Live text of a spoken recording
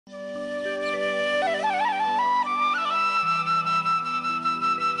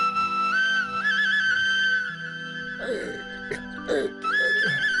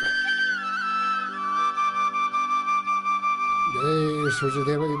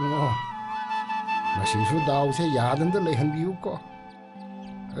수저대고 이거 마시수 다우세 야든데 레한 비우고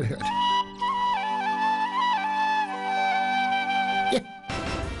예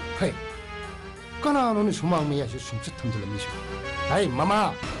헤이 까나노는 수망미야시 숨차 탐들라 미쇼 아이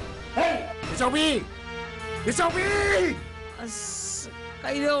마마 헤이 이소비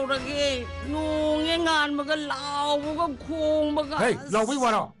Kaidaurage nungye ngan maga lauga khong maga Hey laubi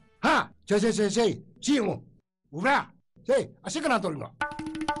waro ha sei jingu ubra sei asikana tolno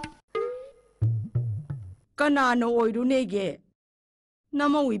Kanano oirunege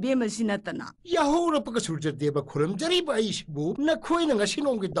Namawi bemasina Yahora pakasulja deba kuramjari ba isbu na khoina nga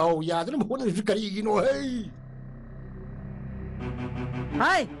sinongge daw yadra mona karigino hey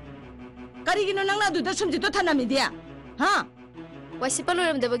Hai karigino nangna duda sumjito thanamidia ha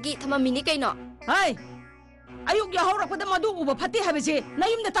Wasipaluramdabagi thamamini kaino Hai ayuk yahorakpada madu uba phati habese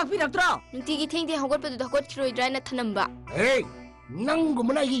nayumda takpiraktra Nuntigi thengde hawgatpadu hawgatkhroidraina thanamba Hey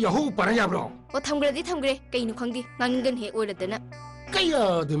nangumna gi yahu parayabro O thamgradi thamgre kaino khangdi ngangan he oiradana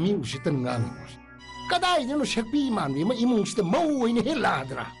Kaya de mi usitan ngang Kadai no shakpi manwi ma imungsite mau ine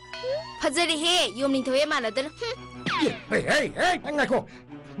heladra Phajari he yomning thoye manadana Hey angako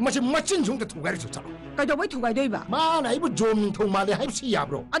Masi machin jungda thugari chalo Kaidobai thugaidoiba Mana ibu jomning thong male haibsi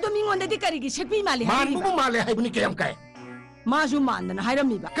yabro Ado mingondadi karigi shakpi mali Man bu male haibuni kayam kai Masu mandana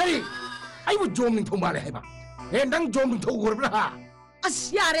hairamiba Kari Ibu jomning thong male haiba Nang jomning thong gorbra ha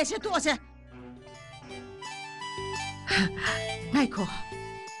As yare se to ase Ngaiko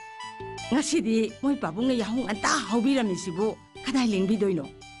Ngasidi moi babunga yahung anta haubiramisibu kadai lingbidoino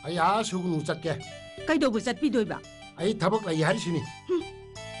Aya sugnu chatke Kaidobu chatbidoiba Ai thabak lai harisini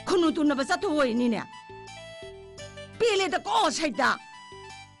Khunu tunaba chatoi ni ne Pele da ko saida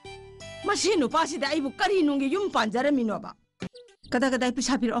Masinu pasida aibu kari nungi yum panjaraminoba Kada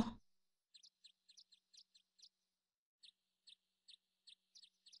pisabiro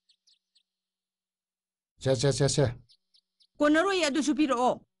Se Konaroi adusu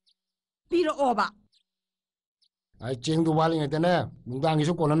piro ba Ai chengdu waling etena mungdang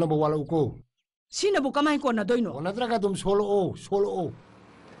isu konan bo wala uko Sinabu kamay konadoino Konadraga dum solo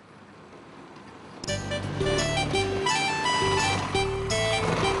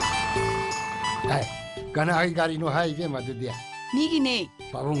Ai kana ai gari no hai ge madudia Migine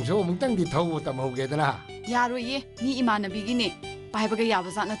Pabung so mungtang di thau ta mau ge dana Yaroye mi imanabigine paibaga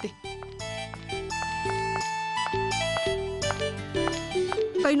yabazanate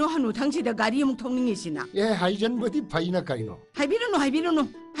Kaino hanu thangsi da gari muk thongningi sina Ye haijan bodi phaina kaino Haibirunu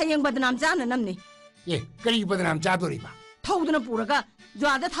hayang badnam jana namni Ye kari badnam chadori ba Thauduna puraga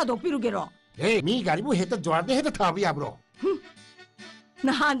jwada thadokpirugero Hey mi gari bu heta jwade heta thabi abro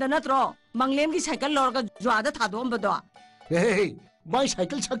Nahanda natro manglem ki cycle lorga jwada thadom-bado Hey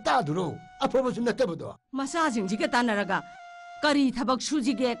bicycle sakta duro apoba sunnatta bodo Masa jingji ke tanaraga kari thabak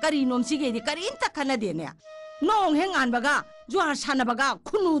sujige kari nomsige di kari inta kana dene Nong heng an baga jwar sana baga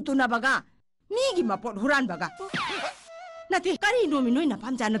khunu tuna baga migi mapot huran baga Nati kari nomi noi na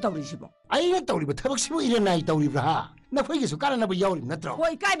pamjana tawrisibo Ai na tawriba thabak sibo ire nai tawribra na phoi gesu kana na ba yawri natro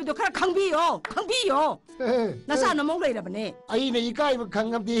Hoi kai bido khara khangbiyo Nasa na mong leirabane Ai na ikai ba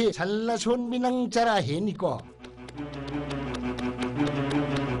khangabdi challa son binang chara heniko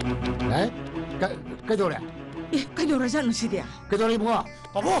Hai ka dora Kai dora janu sidia ka dora ibo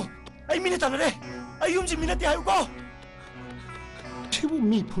Babo, ay minute na re. Ay yung si minute ayo ko. sibo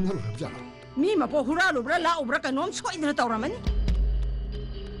mi phunal rabjala Mi mapo huralo bra la obra kanom soidna tawramani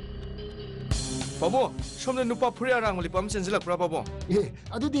Babo, somne nupa puriarang lipam sensilak bra babo. 예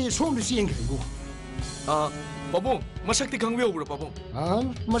아두디 소음도 시행 그리고 Babo, masakti kangwe obra babo. 아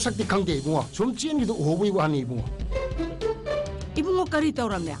마삭디 강대 이봉아 좀 찌엔기도 오보이고 하니 이봉아 Ibungo kari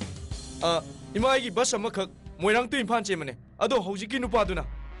tawramya Imaigi bus amakak moirang tu impan chemane. Ado hojiki nupa duna.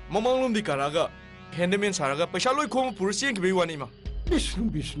 Mamanglum di karaga. Handyman saraga paisa loi khom pur sieng ke biwani ma.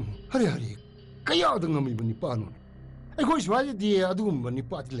 비스누 하리 kaya 등음이 보니 빠노 아이고 좋아지디 아두금 보니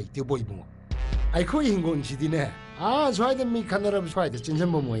빠디 레이테 보이봉아 아이고 인곤 지디네 아 좋아이데 미 카나라 좋아이데 진전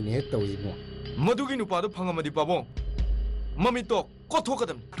뭐뭐이네 했다 이봉아 Madugi nupa do phangamadi babo. Mami to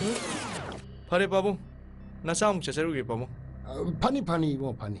kothokadam. Phare babo. Nasam chacharuge babo. 파니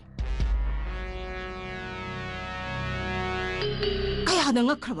이봉아 파니 Kaya da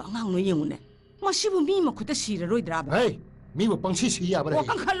nga kraba ngang no yengune Masibu mi makuta siraroidraba 에이 미뭐 뻥치시 야버려 O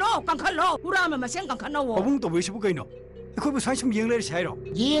kangkhalo urama maseng kangkhano wo Pabung to wisibu kaino. Iko ba sai sum yengle sairo.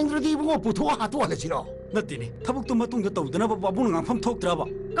 얘들도 이봉아 부토 하토하다 지러 Natini. Tabuk to matung to dana ba babung ngam thok traba.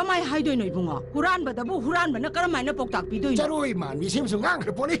 Kamai haidoino ibunga huranbadabu huranbana karamaina poktak pidoino 자로이만 미심수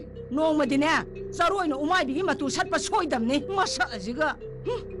강그 보니 Nongmadine saroino umaibigi matu satpa soidamni masa ajiga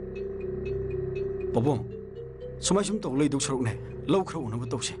Pabung. Sumai sum tong lei duk saruk ne. Lau khra una ba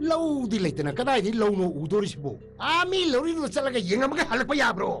tawse. Lau di leitena kadai di lau no udorisibo. Ami lori do chalaga yengamaga halakpa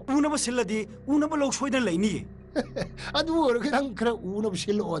yabro. Una ba silladi una ba lau soidan leini. Adu orang kira una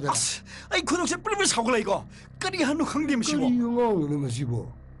besil order. Ai khudok se prim sauk lai ko. Kari hanu khangdi masibo. Kari ngong nu masibo.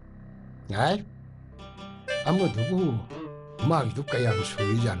 Ngai. Amma dubu magi du kaya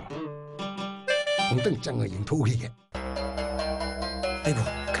suri jano. Ungtang changa yeng thu hi ke. Ai bo,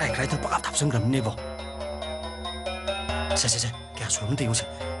 kai ta pa tap sang ram ne bo. Se, kaya surum te yuse.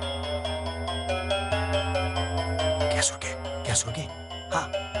 Kaya sur ke. Ha,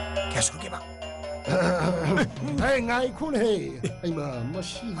 kaya sur ke ba. Hey, ngai kun hey. Ai ma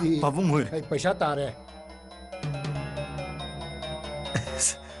masih. Pabung hoy. Hey, paisa tare.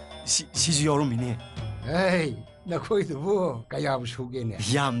 Si yorum ini. Hey, nak koi tu bu kaya suge ne.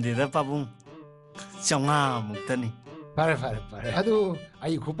 Yam de da pabung. Chonga muktani. Pare. Adu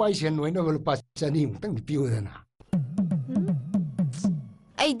ai kupai sian noi na pas chani tang di piu na.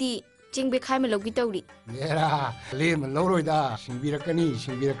 Ai di jingbe khai ma logi tawri. Yera, le ma lo roi da,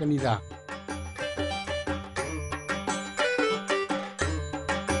 singbirakani da.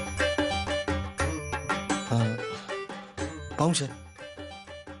 Pabung se.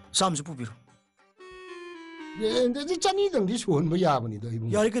 Sam se pubiru. Ye, chani dang di suon ba ya ba ni do ibu.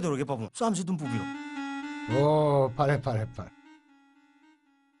 Yari ke doroge pabung. Sam se tum pubiru. Oh, pare.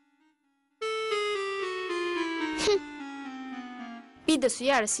 Pida su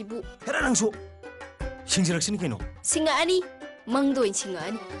yara sibu. Hera nang so. Singjirak sini keno. Singa ani. Mangdo in singa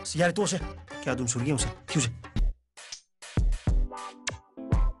ani. Yari to se. Kya dum surgi se. Kyuse.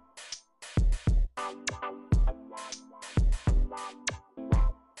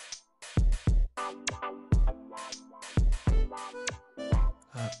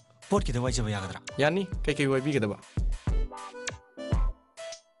 Pot kita wajib ya kadra. Yani kai waibi kada ba.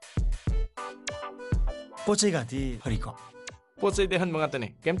 Pot cai gati hari ko. Pot sai de han manga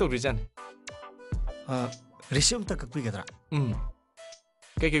tane. Kem to rijan. Resume tak kakpi kadra.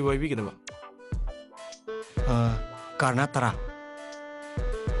 Kai waibi kada ba. Karna tara.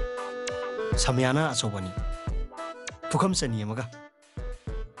 Samyana asobani. Pukam sani maga.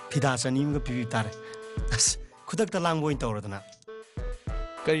 Pida sani maga pipi tare. Kudak talang boin tawradana.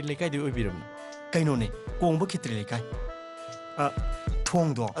 Kari lekai di oibiram. Kaino ne kongba khitri lekai.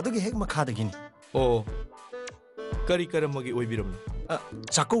 Thong do adugi hek makha da gini. Oh. Kari karamagi oibiram.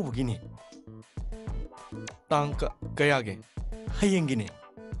 Chako bugini. Tang kaya ge. Hayeng gini.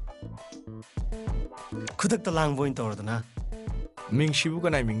 Kudak talang boin tawradana. Ming shibu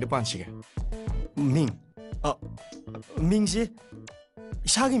kanai ming de pansi ge. Ming. Ming si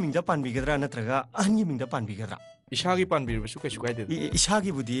isagi ming da pan bigadra natraga angi ming da pan bigadra. Ishagi panbir su kai sukai de.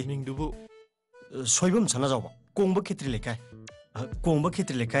 Isagi budi Ming dubu soibam chana jaw kongba khitri lekai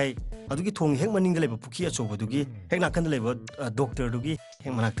adugi thong hek maning da leba pukhi achoba dugi hek nakan da leba doctor dugi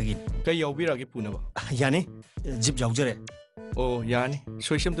hek manak tagi kai yaubira ge puna ba. yani jip jaujare Oh yani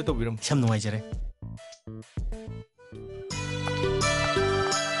soisham to biram. sam nuai jare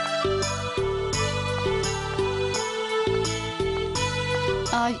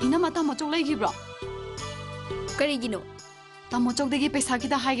ina mata mo chok lai gi bro. Kari gino. Tamo chok degi paisa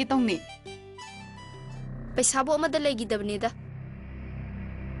kita hai gi tong ni. Paisa bo amada legi dabne da.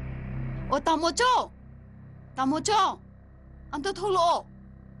 O tamo cho. Amta tholo.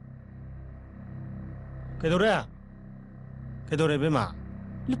 kedore bema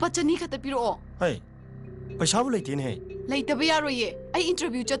Lupa chani khata piro. hai paisa bu leite ne Lai ta ba yaro ye. Ai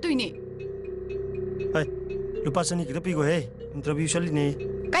interview chatui ni. hai lupa sani kita pi go he interview chali ne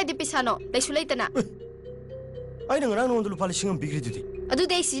Kai de paisa no. Lai su lai tana. ai nang rang no lupa lising bigri dudi Adu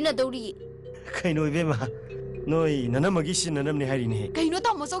dai sina dawri. kai noi bema noi nanamagi sin nanam ne hari ne Kaino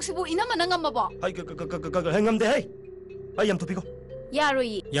tamo chok sibu ina manang amma ba. ai hengam de hai ai yam topi ko Yaro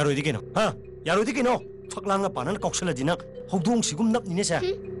yi. yaroi di keno ha yaroi di keno faklang pa nan koksala dinak hodung sigum nap ni ne sa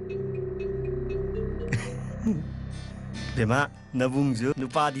bema nabung ju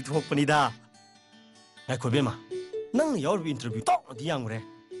nupa di thok pani da ai ko bema nang yaur interview to di yang re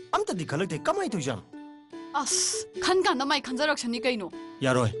amta di khalak de kamai to jam As khan kan na mai khanjarak chani kaino.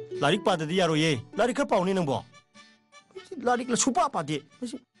 yaroi larik pa da di yaroi ye larik kha pauni nang bo larik la supa pa de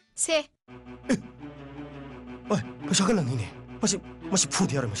Se. oi pasa ka lang ni ne masi fu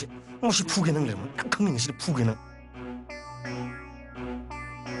de yar masi fu ge nang le khang ni si fu ge nang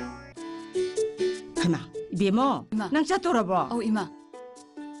Kana, ibemo, Ima. nang chatorabo. Au ima.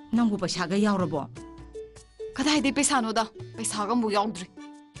 Nangbu paisa ga yaurabo. Kadai de paisa no da. Paisa ga mu yaudri.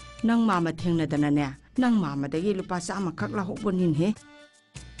 Nang mama thengnadana ne. Nang mama dagi lupa sama khak la hokbonin he.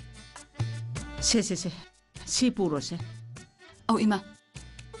 Se. Si puro se. Au ima.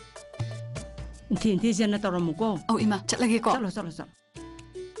 Then ꯊꯦꯟꯅ ꯇꯧꯔꯝꯃꯨꯀꯣ ꯑꯧ ꯏꯃꯥ ꯆꯠꯂꯒꯦꯀꯣ ꯆꯠꯂꯣ ꯆꯠꯂꯣ ꯆꯠꯂꯣ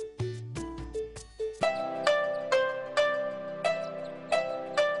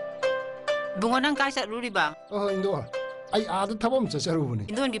ꯕꯨꯡꯉꯣ ꯅꯪ ꯀꯥꯏ ꯆꯠꯂꯨꯔꯤꯕ Indo ꯑꯩ ꯑꯥꯗ ꯊꯕꯛ ꯑꯃ ꯆꯠꯆꯔꯨꯕꯅꯤ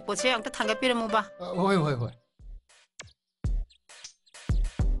ꯏꯟꯗꯣꯟꯒꯤ ꯄꯣꯠꯁꯦ ꯑꯝꯇ ꯊꯥꯡꯒꯠꯄꯤꯔꯝꯃꯨꯕ ꯍꯣꯏ ꯍꯣꯏ ꯍꯣꯏ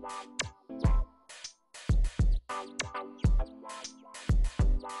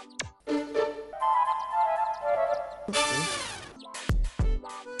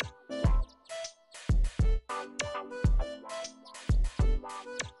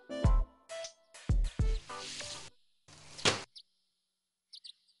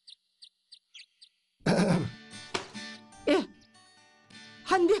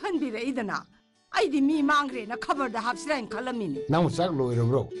ꯍꯟꯕꯤꯔꯛꯏꯗꯅ ꯑꯩꯗꯤ ꯃꯤ ꯃꯥꯡꯈ꯭ꯔꯦꯅ ꯈꯕꯔꯗ ꯍꯥꯞꯁꯤꯔꯥꯅ ꯈꯜꯂꯝꯃꯤꯅꯤ ꯅꯪ ꯆꯥꯛ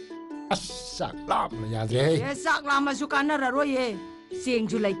ꯂꯣꯏꯔꯕ꯭ꯔꯣ ꯑꯁ ꯆꯥꯛ ꯂꯥꯝꯅ ꯌꯥꯗ꯭ꯔꯦꯍꯦ ꯆꯥꯛ ꯂꯥꯝꯃꯁꯨ ꯀꯥꯟꯅꯔꯔꯣꯏꯌꯦ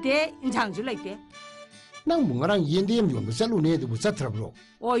ꯆꯦꯡꯁꯨ ꯂꯩꯇꯦ ꯏꯟꯖꯥꯡꯁꯨ ꯂꯩꯇꯦ ꯅꯪꯕꯨ ꯉꯔꯥꯡ ꯌꯦꯟꯗꯦꯝ ꯌꯣꯟꯕ ꯆꯠꯂꯨꯅꯦ ꯑꯗꯨꯕꯨ ꯆꯠꯇ꯭ꯔꯕ꯭ꯔꯣ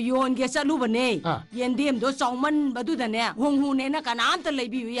ꯑꯣ ꯌꯣꯟꯒꯦ ꯆꯠꯂꯨꯕꯅꯦ ꯑꯥ. ꯌꯦꯟꯗꯦꯝꯗꯣ ꯆꯥꯎꯃꯟꯕꯗꯨꯗꯅꯦ ꯍꯣꯡꯍꯨꯅꯦꯅ ꯀꯅꯥꯝꯇ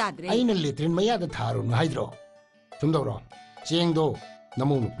ꯂꯩꯕꯤꯌꯨ ꯌꯥꯗ꯭ꯔꯦ ꯑꯩꯅ ꯂꯦꯇ꯭ꯔꯤꯟ ꯃꯌꯥꯗ ꯊꯥꯔꯨꯅꯨ ꯍꯥꯏꯗ꯭ꯔꯣ ꯁꯨꯝꯗꯧꯔꯣ ꯆꯦꯡꯗꯣ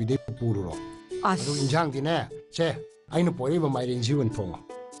ꯅꯃꯧ ꯅꯨꯄꯤꯗꯩ ꯄꯨꯔꯨꯔꯣ ꯑꯗꯨ ꯏꯟꯖꯥꯡꯗꯤꯅꯦ ꯁꯦ ꯑꯩꯅ ꯄꯣꯔꯛꯏꯕ ꯃꯥꯏꯔꯦꯟꯁꯤ ꯑꯣꯏꯅ ꯊꯣꯡꯉꯣ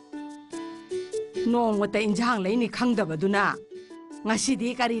ꯅꯣꯡꯃꯇ ꯏꯟꯖꯥꯡ ꯂꯩꯅꯤ ꯈꯪꯗꯕꯗꯨꯅ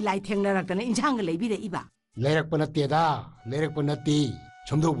ꯉꯁꯤꯗꯤ ꯀꯔꯤ ꯂꯥꯏ ꯊꯦꯡꯅꯔꯛꯇꯅ ꯏꯟꯖꯥꯡꯒ ꯂꯩꯕꯤꯔꯛꯏꯕ ꯂꯩꯔꯛꯄ ꯅꯠꯇꯦꯗ ꯂꯩꯔꯛꯄ ꯅꯠꯇꯦ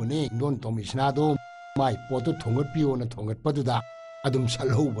ꯁꯨꯝꯗꯧꯕꯅꯤ ꯏꯟꯗꯣꯟ ꯇꯣꯝꯕꯤꯁꯅꯥꯗꯣ ꯃꯥꯏ ꯄꯣꯠꯇꯨ ꯊꯣꯡꯒꯠꯄꯤꯌꯣꯅ ꯊꯣꯡꯒꯠꯄꯗꯨꯗ ꯑꯗꯨꯝ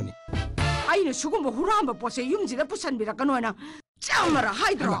ꯁꯜꯍꯧꯕꯅꯤ ꯑꯩꯅ ꯁꯤꯒꯨꯝꯕ ꯍꯨꯔꯥꯟꯕ ꯄꯣꯠꯁꯦ ꯌꯨꯝꯁꯤꯗ ꯄꯨꯁꯟꯕꯤꯔꯛꯀꯅꯣꯅ ꯆꯥꯝꯃꯔ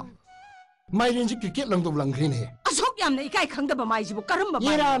ꯍꯥꯏꯗ꯭ꯔꯣ ꯃꯥꯏꯔꯦꯟꯁꯤ ꯀ꯭ꯔꯤꯀꯦꯠ ꯂꯪꯗꯧ ꯂꯪꯈ꯭ꯔꯦꯅꯦ ꯑꯁꯨꯛ ꯌꯥꯝꯅ ꯏꯀꯥꯏ ꯈꯪꯗꯕ ꯃꯥꯏꯁꯤꯕꯨ ꯀꯔꯝꯕ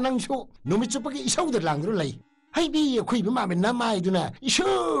ꯃꯥꯏꯅꯣ? ꯌꯦꯔꯥ ꯅꯪꯁꯨ ꯅꯨꯃꯤꯠ ꯆꯨꯞꯄꯒꯤ ꯏꯁꯧꯗ ꯂꯥꯡꯗꯨꯅ ꯂꯩ ꯍꯩꯕꯤ ꯑꯩꯈꯣꯏꯕ ꯃꯥꯃꯦ ꯅꯃꯥꯏꯗꯨꯅ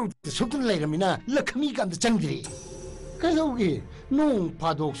ꯏꯁꯧꯗ ꯁꯨꯞꯇꯨꯅ ꯂꯩꯔꯝꯃꯤꯅ ꯂꯛꯈꯃꯤꯒ ꯑꯝꯇ ꯆꯪꯗ꯭ꯔꯤ ꯀꯩꯗꯧꯒꯦ ꯅꯣꯡ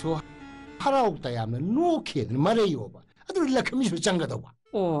ꯐꯥꯗꯣꯛꯁꯨ ꯍꯔꯥꯎ ꯇꯌꯥꯝꯅ ꯅꯣꯛꯈꯦꯗꯅ ꯃꯔꯩꯌꯣꯕ ꯑꯗꯨ ꯂꯛꯈꯃꯤꯁꯨ ꯆꯪꯒꯗꯧꯕ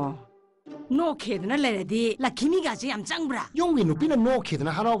ꯑꯣ ꯅꯣꯛꯈꯦꯗꯅ ꯂꯩꯔꯗꯤ ꯂꯛꯈꯤꯃꯤꯒꯥꯁꯦ ꯌꯥꯝ ꯆꯪꯕ꯭ꯔꯥ? ꯌꯨꯝꯒꯤ ꯅꯨꯄꯤꯅ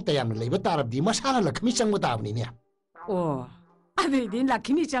ꯅꯣꯛꯈꯦꯗꯅ ꯍꯔꯥꯎ ꯇꯌꯥꯝꯅ ꯂꯩꯕ ꯇꯥꯔꯕꯗꯤ ꯃꯁꯥꯅ ꯂꯛꯈꯃꯤ ꯆꯪꯕ ꯇꯥꯕꯅꯤꯅꯦ ꯑꯣ ꯑꯗꯨꯏꯗꯤ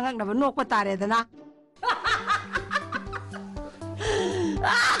ꯂꯛꯈꯤꯃꯤ ꯆꯪꯉꯛꯅꯕ ꯅꯣꯛꯄ ꯇꯥꯔꯦꯗꯅ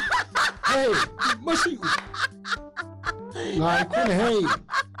ꯍꯦ ꯃꯁꯤ ꯉꯥꯏꯈꯣꯅꯦꯍꯦ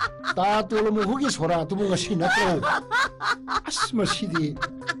ꯇꯥ ꯇꯣꯂꯃꯨꯈꯣꯏꯒꯤ ꯁꯣꯔꯥꯇꯨꯕꯨ ꯉꯁꯤ ꯅꯠꯇ꯭ꯔꯣ ꯑꯁ ꯃꯁꯤꯗꯤ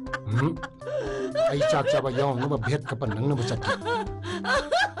ꯑꯩ ꯆꯥꯛ ꯆꯥꯕ ꯌꯥꯎꯅꯕ ꯚꯦꯠ ꯀꯞꯄ ꯅꯪꯅꯕ ꯆꯠꯀꯦ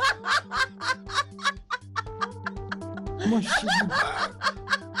ꯃꯁꯤꯗꯤ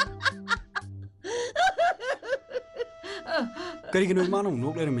ꯀꯔꯤꯒꯤꯅꯣ ꯏꯃꯥꯅ ꯑꯃꯨꯛ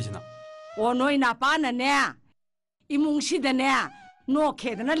ꯅꯣꯛ ꯂꯩꯔꯝꯃꯤꯁꯤꯅ ꯑꯣ ꯅꯣꯏ ꯅꯥꯄꯥꯅꯅꯦ ꯏꯃꯨꯡꯁꯤꯗꯅꯦ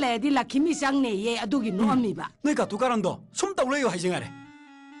ꯅꯣꯛꯈꯦꯗꯅ ꯂꯩꯔꯗꯤ ꯂꯛꯈꯤꯃꯤ ꯆꯪꯅꯦꯌꯦ ꯑꯗꯨꯒꯤ ꯅꯣꯛꯑꯝꯃꯤꯕ ꯅꯣꯏ ꯀꯥꯇꯨ ꯀꯥꯔꯟꯗꯣ ꯁꯨꯝ ꯇꯧ ꯂꯩꯌꯣ ꯍꯥꯏꯖꯉꯥꯏꯔꯦ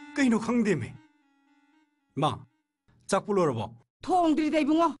ꯀꯩꯅꯣ ꯈꯪꯗꯦꯃꯦ ꯏꯃꯥ ꯆꯥꯛꯄꯨ ꯂꯣꯏꯔꯕꯣ ꯊꯣꯡꯗ꯭ꯔꯤꯗ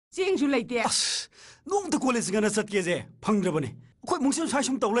ꯏꯕꯨꯡꯉꯣ ꯆꯦꯡꯁꯨ ꯂꯩꯇꯦ ꯑꯁ ꯅꯣꯡꯃꯇ ꯀꯣꯂꯦꯖ ꯉꯟꯅ ꯆꯠꯀꯦꯁꯦ ꯐꯪꯗ꯭ꯔꯕꯅꯦ ꯑꯩꯈꯣꯏ ꯏꯃꯨꯡꯁꯤ ꯁꯨꯃꯥꯏ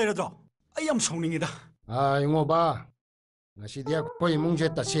ꯁꯨꯝ ꯇꯧ ꯂꯩꯔꯗ꯭ꯔꯣ ꯑꯩ ꯌꯥꯝ ꯁꯥꯎꯅꯤꯡꯉꯤꯗ ꯏꯉꯣꯕ ꯉꯁꯤꯗꯤ ꯑꯩꯈꯣꯏ ꯏꯃꯨꯡꯁꯦ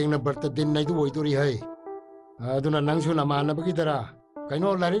ꯇꯁꯦꯡꯅ ꯕꯔꯇ ꯗꯤꯟ ꯍꯥꯏꯗꯨ ꯑꯣꯏꯗꯣꯔꯤ ꯍꯩ ꯑꯗꯨꯅ ꯅꯪꯁꯨ ꯅꯃꯥꯟꯅꯕꯒꯤꯗꯔꯥ ꯀꯩꯅꯣ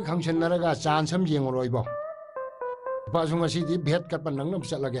ꯂꯥꯏꯔꯤꯛ ꯍꯪꯁꯤꯟꯅꯔꯒ ꯆꯥꯟꯁ ꯑꯃ ꯌꯦꯡꯉꯨꯔꯣꯏꯕꯣ ꯏꯄꯥꯁꯨ ꯉꯁꯤꯗꯤ ꯚꯦꯠ ꯀꯠꯄ ꯅꯪꯅꯕ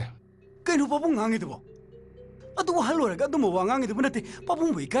ꯆꯠꯂꯒꯦ ꯀꯩꯅꯣ ꯄꯥꯕꯨꯡ ꯉꯥꯡꯉꯤꯗꯨꯕꯣ ꯑꯗꯨ ꯋꯥꯍꯜ ꯂꯣꯏꯔꯒ ꯑꯗꯨꯝꯕ ꯋꯥ ꯉꯥꯡꯉꯤꯗꯨꯕꯨ ꯅꯠꯇꯦ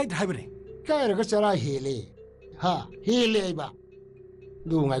ꯄꯥꯕꯨꯡꯕꯨ ꯏꯀꯥꯏꯗ꯭ꯔꯦ ꯍꯥꯏꯕꯅꯦ ꯀꯥꯏꯔꯒ ꯆꯔꯥ ꯍꯦꯜꯂꯦ ꯍꯥ ꯍꯦꯜꯂꯦ ꯑꯩꯕ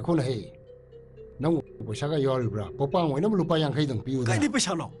ꯑꯗꯨ ꯉꯥꯏꯈꯣꯅ ꯍꯦ ꯅꯪ ꯄꯩꯁꯥꯒ ꯌꯥꯎꯔꯤꯕ꯭ꯔꯥ ꯄꯣꯄꯥꯡ ꯑꯣꯏꯅꯕ ꯂꯨꯄꯥ 50ꯗꯪ ꯄꯤꯌꯨꯗ ꯀꯥꯏꯗꯤ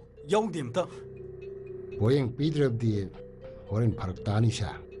ꯄꯩꯁꯥꯅꯣ ꯌꯥꯎꯗꯦ ꯑꯝꯇ ꯍꯣꯌꯦꯡ ꯄꯤꯗ꯭ꯔꯕꯗꯤ ꯍꯣꯔꯦꯟ ꯐꯔꯛ ꯇꯥꯅꯤꯁꯦ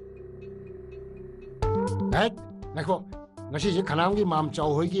ꯍꯦꯠ ꯉꯥꯏꯈꯣ ꯉꯁꯤꯁꯦ ꯈꯅꯥꯝꯒꯤ ꯃꯥꯝ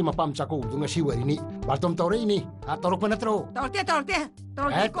ꯆꯥꯎꯍꯣꯏꯒꯤ ꯃꯄꯥꯝ ꯆꯥꯛꯀꯧꯕꯗꯨ ꯉꯁꯤ ꯑꯣꯏꯔꯤꯅꯤ ꯕꯥꯔꯇꯣꯝ ꯇꯧꯔꯛꯏꯅꯤ ꯇꯧꯔꯛꯄ ꯅꯠꯇ꯭ꯔꯣ ꯇꯧꯔꯛꯇꯦ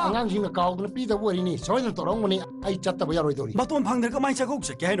ꯍꯦꯠ ꯑꯉꯥꯡꯁꯤꯡꯅ ꯀꯥꯎꯗꯅ ꯄꯤꯗꯕ ꯑꯣꯏꯔꯤꯅꯤ ꯁꯣꯏꯗꯅ ꯇꯧꯔꯝꯒꯅꯤ ꯑꯩ ꯆꯠꯇꯕ ꯌꯥꯔꯣꯏꯗꯧꯔꯤ ꯕꯥꯇꯣꯟ ꯐꯪꯗ꯭ꯔꯒ ꯀꯃꯥꯏꯅ ꯆꯥꯛꯀꯧꯕ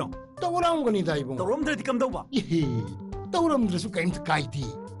ꯆꯠꯀꯦ ꯍꯥꯏꯅꯣ ꯇꯧꯔꯝꯒꯅꯤꯗ ꯏꯕꯨꯡ ꯇꯧꯔꯝꯗ꯭ꯔꯗꯤ ꯀꯝꯗꯧꯕ ꯏꯍꯦ ꯇꯧꯔꯝꯗ꯭ꯔꯁꯨ ꯀꯔꯤꯝꯇ ꯀꯥꯏꯗꯦ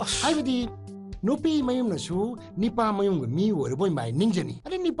ꯍꯥꯏꯕꯗꯤ ꯅꯨꯄꯤ ꯃꯌꯨꯝꯅꯁꯨ ꯅꯤꯄꯥ ꯃꯌꯨꯝꯒꯤ ꯃꯤ ꯑꯣꯏꯔꯕꯣꯏ ꯃꯥꯏ ꯅꯤꯡꯖꯅꯤ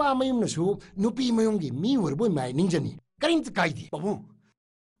ꯑꯗꯩ ꯅꯤꯄꯥ ꯃꯌꯨꯝꯅꯁꯨ ꯅꯨꯄꯤ ꯃꯌꯨꯝꯒꯤ ꯃꯤ ꯑꯣꯏꯔꯕꯣꯏ ꯃꯥꯏ ꯅꯤꯡꯖꯅꯤ ꯀꯔꯤꯝꯇ ꯀꯥꯏꯗꯦ ꯄꯥꯕꯨꯡ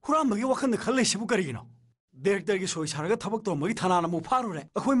ꯍꯨꯔꯥꯟꯕꯒꯤ ꯋꯥꯈꯜꯗ ꯈꯜ ꯂꯩꯁꯤꯕꯨ ꯀꯔꯤꯒꯤꯅꯣ ꯗꯥꯏꯔꯦꯛꯇꯔꯒꯤ ꯁꯣꯏ ꯁꯥꯔꯒ ꯊꯕꯛ ꯇꯧꯔꯝꯕꯒꯤ ꯊꯅꯥꯅ ꯑꯃꯨꯛ ꯐꯥꯔꯨꯔꯦ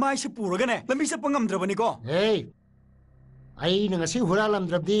ꯑꯩꯈꯣꯏ ꯃꯥꯏꯁꯦ ꯄꯨꯔꯒꯅꯦ ꯂꯝꯕꯤ ꯆꯠꯄ ꯉꯝꯗ꯭ꯔꯕꯅꯤꯀꯣ ꯍꯦ ꯑꯩꯅ ꯉꯁꯤ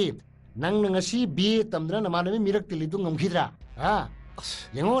ꯍꯨꯔꯥꯜꯂꯝꯗ꯭ꯔꯕꯗꯤ ꯅꯪꯅ ꯉꯁꯤ BA ꯇꯝꯗꯅ ꯅꯃꯥꯟꯅꯕꯤ ꯃꯤꯔꯛ ꯇꯤꯜꯂꯤꯗꯨ ꯉꯝꯈꯤꯗ꯭ꯔꯥ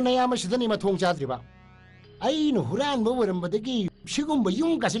ꯌꯦꯡꯉꯣ ꯅꯌꯥꯝꯕꯁꯤꯗꯅꯤ ꯃꯊꯣꯡ ꯆꯥꯗ꯭ꯔꯤꯕ ꯑꯩꯅ ꯍꯨꯔꯥꯟꯕ ꯑꯣꯏꯔꯝꯕꯗꯒꯤ ꯁꯤꯒꯨꯝꯕ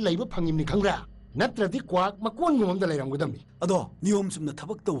ꯌꯨꯝꯒꯥꯁꯤ ꯂꯩꯕ ꯐꯪꯉꯤꯕꯅꯤ ꯈꯪꯕ꯭ꯔꯥ ꯅꯠꯇ꯭ꯔꯗꯤ ꯀ꯭ꯋꯥꯛ ꯃꯀꯣꯟꯒꯨꯝꯕꯗ ꯂꯩꯔꯝꯒꯗꯕꯅꯤ ꯑꯗꯣ ꯅꯤꯌꯣꯝ ꯆꯨꯝꯅ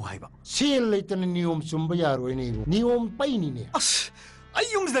ꯊꯕꯛ ꯇꯧ ꯍꯥꯏꯕ ꯁꯦꯜ ꯂꯩꯇꯅ ꯅꯤꯌꯣꯝ ꯆꯨꯝꯕ ꯌꯥꯔꯣꯏꯅꯦ ꯏꯕꯨ ꯅꯤꯌꯣꯝ ꯄꯩꯅꯤꯅꯦ ꯑꯁ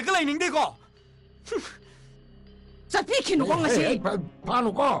ꯑꯩ ꯌꯨꯝꯁꯤꯗꯒ ꯂꯩꯅꯤꯡꯗꯦꯀꯣ ꯆꯠꯄꯤꯈꯤꯅꯨꯀꯣ ꯉꯁꯤ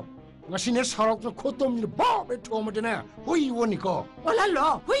ꯐꯥꯅꯨꯀꯣ ꯉꯁꯤꯅꯦ ꯁꯥꯎꯔꯛꯇꯅ ꯈꯣꯠꯇꯣꯝꯅꯤꯅ ꯕꯣꯞ ꯊꯣꯝꯃꯗꯅꯦ ꯍꯨꯏ ꯑꯣꯟꯅꯤꯀꯣ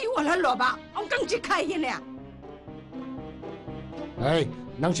ꯑꯣꯜꯍꯜꯂꯣ ꯍꯨꯏ ꯑꯣꯜꯍꯜꯂꯣꯕ ꯑꯃꯨꯛꯇꯪ ꯆꯤꯛꯈꯥꯏꯒꯦꯅꯦ ꯍꯩ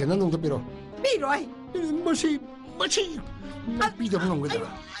ꯅꯪ ꯁꯦꯟꯗꯟ ꯅꯨꯡꯗ ꯄꯤꯔꯣ ꯄꯤꯔꯣꯏ ꯃꯁꯤ ꯄꯤꯗꯕ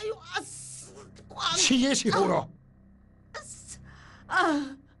ꯉꯝꯒꯗ꯭ꯔꯥ ꯑꯁ 시에 시호로.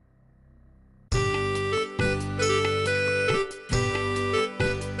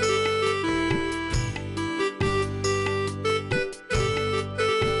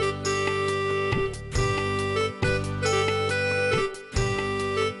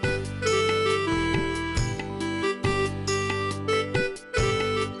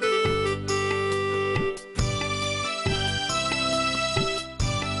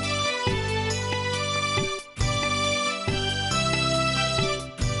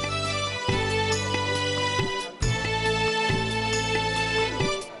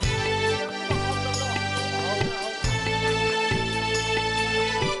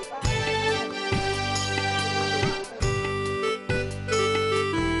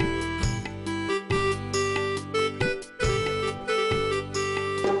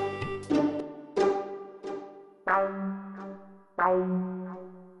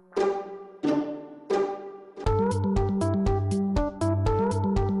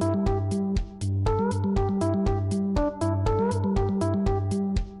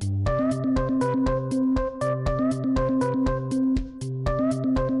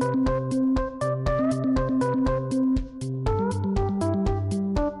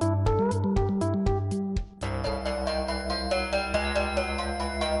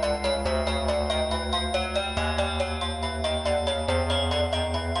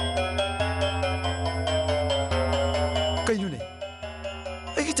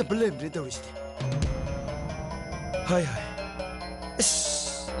 하이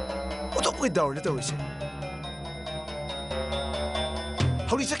에스 어떻게 나올래 또이시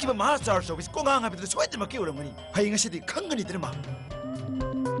하루이 새끼만 마스터 서비스 공항 앞에서 소외들만 끼우는 거니 하이가 시디 큰 거니 들마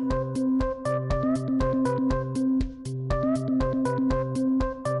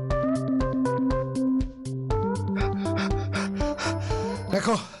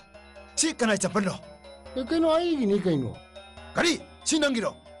에코 시간을 잡을러 그거 아이기니 그거 가리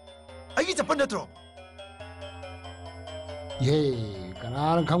신앙기로 아이기 잡을러들어 예,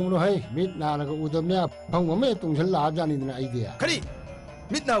 그나는 강물로 해. 밑나는 그 우덤이야. 방법에 동실 나자니는 아이디야. 가리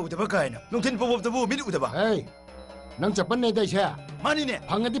밑나 우드바 가이나 농텐 보법도 밑 우드바 에이, 난 저번에 대셔. 많이네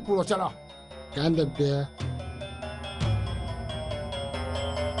방어디 불었잖아. 간단데.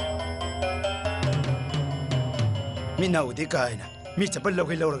 밑나 우드 가이나 밑 잡을러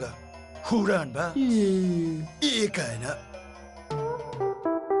흘러가 후란 봐. 이 가이나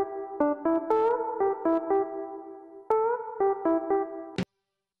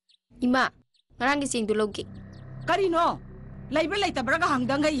이마, 나랑 gising도 로기. Karino? Laiba laitabraga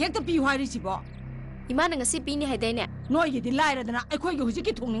hangdanga hekta pi hairisibo. 이마는 ngasi pini haidaiне. Noigidi lairadana akhoi gi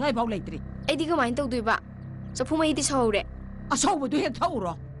hujiki thongningai bau laitri. ꯑꯩꯗꯤ ꯀꯃꯥꯏꯅ ꯇꯧꯗꯣꯏꯕ ꯆꯐꯨ ꯃꯩꯗꯤ ꯁꯧꯍꯧꯔꯦ ꯑꯁꯧꯕꯗꯨ ꯍꯦꯛ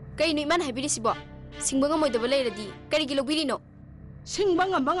ꯊꯛꯎꯔꯣ ꯀꯩꯅꯣ ꯏꯃꯥꯅ ꯍꯥꯏꯕꯤꯔꯤꯁꯤꯕꯣ ꯁꯤꯡꯕ ꯉꯝꯃꯣꯏꯗꯕ ꯂꯩꯔꯗꯤ ꯀꯔꯤꯒꯤ ꯂꯧꯕꯤꯔꯤꯅꯣ ꯁꯤꯡꯕ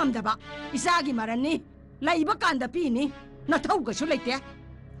ꯉꯝꯕ ꯉꯝꯗꯕ ꯏꯆꯥꯒꯤ ꯃꯔꯟꯅꯤ ꯂꯩꯕ ꯀꯥꯟꯗ ꯄꯤꯅꯤ ꯅꯊꯧꯒꯁꯨ ꯂꯩꯇꯦ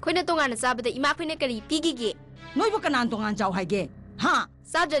ꯑꯩꯈꯣꯏꯅ ꯇꯣꯉꯥꯟꯅ ꯆꯥꯕꯗ ꯏꯃꯥꯈꯣꯏꯅ ꯀꯔꯤ ꯄꯤꯈꯤꯒꯦ ꯅꯣꯏꯕꯨ ꯀꯅꯥꯅ ꯇꯣꯉꯥꯟ ꯆꯥꯎ ꯍꯥꯏꯒꯦ ꯍꯥ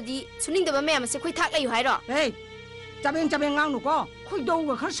ꯆꯥꯗ꯭ꯔꯗꯤ ꯁꯨꯅꯤꯡꯗꯕ ꯃꯌꯥꯝ ꯑꯁꯦ ꯑꯩꯈꯣꯏ ꯊꯥꯛ ꯂꯩꯌꯨ ꯍꯥꯏꯔꯣ ꯍꯦ ꯆꯕꯦꯡ ꯆꯕꯦꯡ ꯉꯥꯡꯅꯨꯀꯣ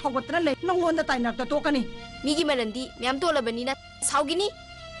ꯈꯣꯏꯗꯧꯒ ꯈꯔ ꯁꯧꯒꯠꯇꯅ ꯂꯩ ꯅꯪꯉꯣꯟꯗ ꯇꯥꯏꯅꯔꯛꯇ ꯇꯣꯛꯀꯅꯤ ꯃꯤꯒꯤ ꯃꯔꯟꯗꯤ ꯃꯌꯥꯝ ꯇꯣꯜꯂꯕꯅꯤꯅ ꯁꯥꯎꯈꯤꯅꯤ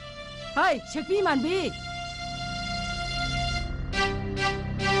ꯍꯩ ꯁꯦꯛꯄꯤ ꯃꯥꯟꯕꯤ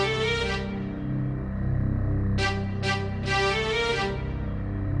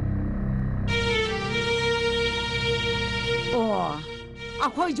ꯑꯣ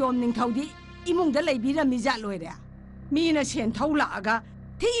ꯑꯩꯈꯣꯏ ꯖꯣꯝ ꯅꯤꯡꯊꯧꯗꯤ ꯏꯃꯨꯡꯗ ꯂꯩꯕꯤꯔꯝꯃꯤ ꯖꯥꯠ ꯂꯣꯏꯔꯦ ꯃꯤꯅ ꯁꯦꯟ ꯊꯧ ꯂꯥꯛꯑꯒ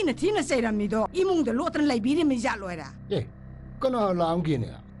ꯊꯤꯅ ꯊꯤꯅ ꯆꯩꯔꯝꯃꯤꯗꯣ ꯏꯃꯨꯡꯗ ꯂꯣꯠꯇꯅ ꯂꯩꯕꯤꯔꯝꯃꯤ ꯖꯥꯠ ꯂꯣꯏꯔꯦ ꯑꯦ ꯀꯅꯥ ꯂꯥꯛꯑꯝꯒꯦꯅꯦ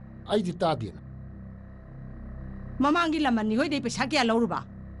ꯑꯩꯗꯤ ꯇꯥꯗꯦꯅ ꯃꯃꯥꯡꯒꯤ ꯂꯃꯟꯅꯤ ꯍꯣꯏꯗꯩ ꯄꯩꯁꯥ ꯀꯌꯥ ꯂꯧꯔꯨꯕ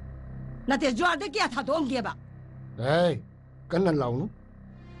ꯅꯠꯇꯦ ꯖ꯭ꯋꯥꯔꯗ ꯀꯌꯥ ꯊꯥꯗꯣꯛꯑꯝꯒꯦꯕ ꯑꯦ ꯀꯟꯅ ꯂꯥꯎꯅꯨ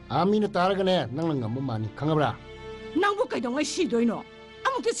ꯃꯤꯅ ꯇꯥꯔꯒꯅꯦ ꯅꯪꯅ ꯉꯝꯕ ꯃꯥꯅꯤ ꯈꯪꯉꯕ꯭ꯔꯥ ꯅꯪꯕꯨ ꯀꯩꯗꯧꯉꯩ ꯁꯤꯗꯣꯏꯅꯣ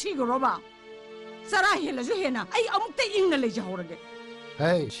ꯑꯃꯨꯛꯇ ꯁꯤꯈ꯭ꯔꯣꯕ ꯆꯔꯥ ꯍꯦꯜꯂꯁꯨ ꯍꯦꯟꯅ ꯑꯩ ꯑꯃꯨꯛꯇ ꯏꯪꯅ ꯂꯩꯖꯍꯧꯔꯒꯦ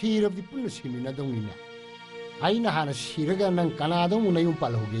ꯍꯦ ꯁꯤꯔꯕꯗꯤ ꯄꯨꯟꯅ ꯁꯤꯃꯤꯟꯅꯗꯧꯅꯤꯅꯦ ꯑꯩꯅ ꯍꯥꯟꯅ ꯁꯤꯔꯒ ꯅꯪ ꯀꯅꯥꯗ ꯑꯃꯨꯛ ꯅꯌꯨꯝ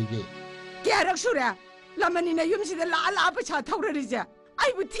ꯄꯥꯜꯍꯧꯒꯦꯒꯦ ꯀꯌꯥꯔꯛ ꯁꯨꯔꯦ ꯂꯃꯟꯅꯤꯅ ꯌꯨꯝꯁꯤꯗ ꯂꯥꯛꯑ ꯂꯥꯛꯑ ꯄꯩꯁꯥ ꯊꯧꯔꯔꯤꯁꯦ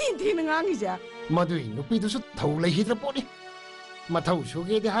ꯑꯩꯕꯨ ꯊꯤꯅ ꯊꯤꯅ ꯉꯥꯡꯉꯤꯁꯦ ꯃꯗꯨꯏ ꯅꯨꯄꯤꯗꯨꯁꯨ ꯊꯧ ꯂꯩꯈꯤꯗ꯭ꯔ ꯄꯣꯠꯅꯤ ꯃꯊꯧ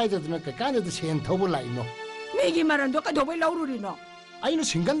ꯁꯨꯒꯦꯗꯤ ꯍꯥꯏꯗꯗꯅ ꯀꯩꯀꯥꯟꯗꯗ ꯁꯦꯟ ꯊꯧꯕ ꯂꯥꯛꯏꯅꯣ ꯃꯤꯒꯤ ꯃꯔꯟꯗꯣ ꯀꯩꯗꯧꯕꯩ ꯂꯧꯔꯨꯔꯤꯅꯣ ꯑꯩꯅ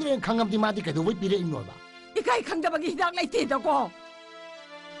ꯁꯤꯡꯒꯟꯗ꯭ꯔꯦꯅ ꯈꯪꯉꯕꯗꯤ ꯃꯥꯗꯤ ꯀꯩꯗꯧꯕꯩ ꯄꯤꯔꯛꯏꯅꯣꯕ ꯏꯀꯥꯏ ꯈꯪꯗꯕꯒꯤ ꯍꯤꯗꯥꯛ ꯂꯩꯇꯦꯗꯀꯣ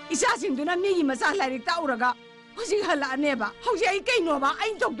ꯏꯆꯥꯁꯤꯡꯗꯨꯅ ꯃꯤꯒꯤ ꯃꯆꯥ ꯂꯥꯏꯔꯤꯛ ꯇꯥꯛꯎꯔꯒ ꯍꯧꯖꯤꯛ ꯍꯜꯂꯛꯑꯅꯦꯕ ꯍꯧꯖꯤꯛ ꯑꯩ ꯀꯩꯅꯣꯕ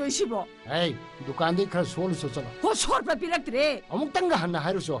ꯑꯩꯅ ꯇꯧꯗꯣꯏꯁꯤꯕꯣ ꯑꯩ ꯗꯨꯀꯥꯟꯗꯩ ꯈꯔ ꯁꯣꯜꯂꯨꯁꯨ ꯆꯠꯂꯣ ꯍꯣ ꯁꯣꯠꯄ ꯄꯤꯔꯛꯇ꯭ꯔꯦ ꯑꯃꯨꯛꯇꯪꯒ ꯍꯟꯅ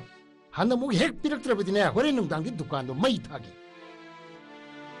ꯍꯥꯏꯔꯨꯁꯨ ꯍꯟꯅ ꯑꯃꯨꯛ ꯍꯦꯛ ꯄꯤꯔꯛꯇ꯭ꯔꯕꯗꯤꯅꯦ ꯍꯣꯔꯦꯟ ꯅꯨꯡꯗꯥꯡꯗꯤ ꯗꯨꯀꯥꯟꯗꯣ ꯃꯩ ꯊꯥꯒꯦ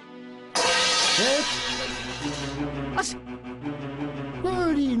ꯑꯁ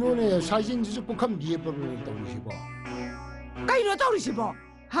ꯀꯔꯤꯅꯣꯅꯦ ꯁꯥꯏꯖꯤꯟꯁꯤꯁꯨ ꯄꯨꯈꯝ ꯌꯦꯞꯄꯕꯅ ꯇꯧꯔꯤꯁꯤꯕꯣ ꯀꯩꯅꯣ ꯇꯧꯔꯤꯁꯤꯕꯣ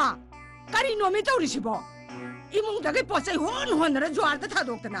ꯍꯥ ꯀꯔꯤꯅꯣꯃꯤ ꯇꯧꯔꯤꯁꯤꯕꯣ ꯏꯃꯨꯡꯗꯒꯤ ꯄꯣꯠ ꯆꯩ ꯍꯣꯟꯅꯔ ꯖ꯭ꯋꯥꯔꯗ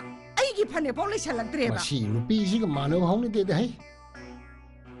ꯊꯥꯗꯣꯛꯇꯅ ꯑꯩꯒꯤ ꯐꯅꯦꯛꯐꯥꯎ ꯂꯩꯁꯜꯂꯛꯇ꯭ꯔꯦꯕ ꯃꯁꯤ ꯅꯨꯄꯤꯁꯤꯒ ꯃꯥꯟꯅꯕ ꯍꯧꯅꯗꯦꯗ ꯍꯩ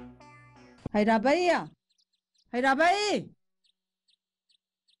ꯍꯩꯔꯥꯕꯩ ꯍꯩꯔꯥꯕꯩ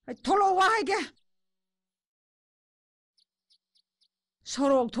ꯊꯣꯛꯂꯛꯑꯣ ꯋꯥ ꯍꯥꯏꯒꯦ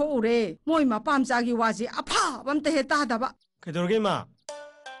ꯁꯣꯔꯣꯛ ꯊꯣꯛꯎꯔꯦ ꯃꯣꯏ ꯃꯄꯥꯝꯆꯥꯒꯤ ꯋꯥꯁꯤ ꯑꯐꯕ ꯑꯝꯇ ꯍꯦꯛ ꯇꯥꯗꯕ ꯀꯩꯗꯧꯔꯒꯦ ꯏꯃꯥ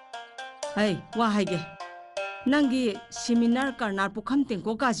ꯍꯩ ꯋꯥ ꯍꯥꯏꯒꯦ ꯅꯪꯒꯤ ꯁꯤꯃꯤꯅꯥꯔ ꯀꯔꯅꯥꯔ ꯄꯨꯈꯝ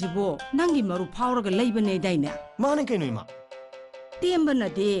ꯇꯦꯡꯀꯣꯛꯀꯥꯁꯤꯕꯨ ꯅꯪꯒꯤ ꯃꯔꯨꯞ ꯐꯥꯎꯔꯒ ꯂꯩꯕꯅꯦꯗꯥꯏꯅꯦ ꯃꯥꯅꯦ ꯀꯩꯅꯣ ꯏꯃꯥ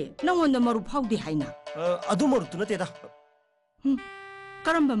ꯇꯦꯝꯕꯅꯗꯤ ꯅꯪꯉꯣꯟꯗ ꯃꯔꯨꯞ ꯐꯥꯎꯗꯦ ꯍꯥꯏꯅ ꯑꯗꯨ ꯃꯔꯨꯞꯇꯨ ꯅꯠꯇꯦꯗ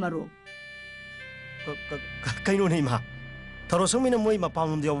ꯀꯔꯝꯕ ꯃꯔꯨꯞ ꯀꯩꯅꯣꯅꯦ ꯏꯃꯥ ꯊꯔꯣ ꯁꯪꯃꯤꯅ ꯃꯣꯏ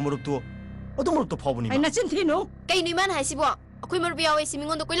ꯃꯄꯥꯝꯂꯣꯝꯗ ꯌꯥꯎꯕ ꯃꯔꯨꯞꯇꯨ ꯑꯗꯨ ꯃꯔꯨꯞꯇꯨ ꯐꯥꯎꯕꯅꯤ ꯑꯩ ꯅꯆꯤꯟ ꯊꯤꯅꯨ ꯀꯩꯅꯣ ꯏꯃꯥꯅ ꯍꯥꯏꯁꯤꯕꯣ ꯑꯩꯈꯣꯏ ꯃꯔꯨꯞ ꯌꯥꯎꯋꯦ ꯁꯤ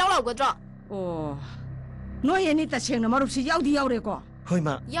ꯃꯤꯉꯣꯟꯗ ꯀꯣꯏꯂꯥꯎ ꯂꯥꯎꯒꯗ꯭ꯔꯣ ꯑꯣ ꯅꯣꯏ ꯑꯅꯤ ꯇꯁꯦꯡꯅ ꯃꯔꯨꯞꯁꯤ ꯌꯥꯎꯗꯤ ꯌꯥꯎꯔꯦꯀꯣ ꯍꯣꯏ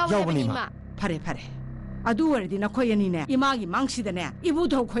ꯏꯃꯥ ꯌꯥꯎꯕꯅꯤ ꯏꯃꯥ ꯐꯔꯦ ꯐꯔꯦ ꯑꯗꯨ ꯑꯣꯏꯔꯗꯤ ꯅꯈꯣꯏ ꯑꯅꯤꯅꯦ ꯏꯃꯥꯒꯤ ꯃꯥꯡꯁꯤꯗꯅꯦ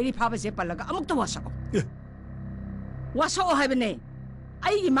ꯏꯕꯨꯙꯧ ꯈꯣꯏꯔꯤ ꯐꯥꯕꯁꯦ ꯄꯜꯂꯒ ꯑꯃꯨꯛꯇ ꯋꯥꯁꯛꯑꯣ 와서 하이브네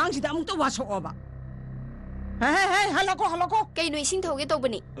아이기 망치다 아무것도 와서 어봐 헤헤헤 할라고 Cây nuôi sinh thầu cái tàu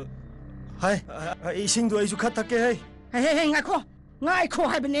bẩn nị. hai 이싱도 아이주 카타게 해 헤헤헤 ngaiko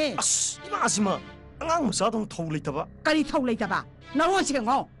하이브네 아스 이마시마 안강 무사동 토울리다바 까리 타올레이다봐 나로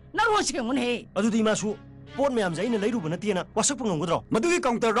시경네 아두디 이마수 폰 매암자 이는 레이루브나 띠나 와석봉 넘거들어 ꯃꯗꯨꯒꯤ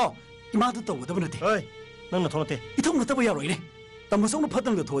ꯀꯥꯎꯟꯇꯔꯗꯣ ꯏꯃꯥꯗ ꯇꯧꯒꯗꯕ ꯅꯠꯇꯦ 어이 ꯅꯪꯅ ꯊꯣꯛꯂꯛꯇꯦ ꯏꯊꯧ ꯅꯠꯇꯕ ꯌꯥꯔꯣꯏꯅꯦ ꯇꯝꯕꯁꯧꯅ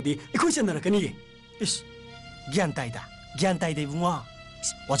ꯐꯠꯇꯅꯒ ꯊꯣꯛꯑꯗꯤ ꯑꯩꯈꯣꯏ ꯆꯟꯅꯔꯛꯀꯅꯤꯌꯦ 이스 ꯒ꯭ꯌꯥꯟ ꯇꯥꯏꯗ 이붕아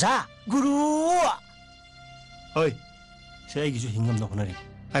오자 구루 어이 새 아이기주 힘감나 호나리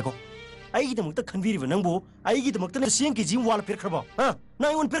아이고 아이기드먹다 컨비리브 낭보 아이기드먹다 시행기 지금 와라 페르크바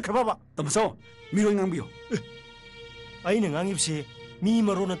나 이건 페르크바바 ꯇꯝꯕꯁꯧ ꯃꯤꯔꯣꯏ ꯉꯥꯡꯕꯤꯌꯨ 아이는 앙입시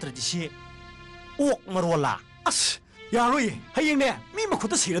미마로나 트라지시 옥 마로라 ꯑꯁ ꯌꯥꯔꯣꯏꯌꯦ ꯍꯌꯦꯡꯅꯦ ꯃꯤ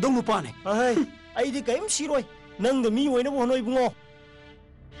ꯃꯈꯨꯠꯇ ꯁꯤꯔꯗꯧ ꯅꯨꯄꯥꯅꯦ 아이 아이디 까임 시로이 낭도 미 오이나 보노 이붕어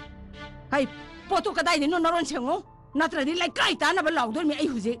하이 포토 까다이네 나로 시경어 나트라디 라이 까이 따나바 라우돌미 아이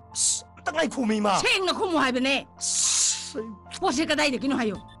후지 땅아이 쿠미마 생나 쿠모 하이브네 포시 까다이네 기노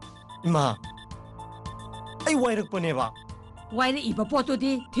하요 이마 아이 와이럭보네바 와이르 이바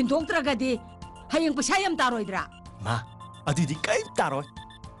포토디 틴독트라가디 하영 부샤염 따로이드라 마 아디디 까임 따로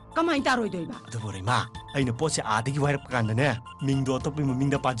까마이 따로이도이바 아두보리 마 아이는 포시 아디기 와이럭간다네 민도 어떻게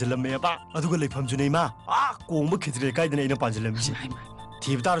민다 빠질람메바 아두가 레이팜주네 마 공부 키드레 까이드네 이나 빠질람지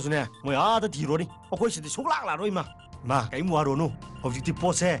티브 따라주네 뭐 아다 디로니 어코시디 속락라로 이마 마 까임 와로노 objective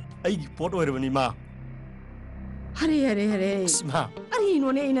포세 아이기 포도 여러분이 마 하레 마 아니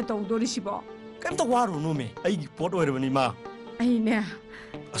노네 이나 동도리시보 깜짝 와로노메 아이기 포도 여러분이 마 아이네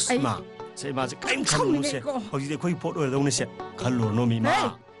아스마 세마지 까임 칼로노세 objective 거기 포도 여러분이세 칼로노미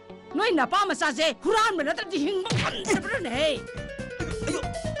마 너희 나빠 마사제 후라면 나한테 힘 안되버네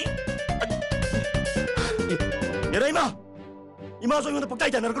얘라 이마 소용도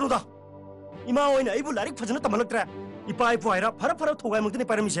뻑다이다 너그러다 이마 오이나 이불 라릭 퍼즈나 따말럭드라 이빠이 부아이라 파라파라 토가이 먹더니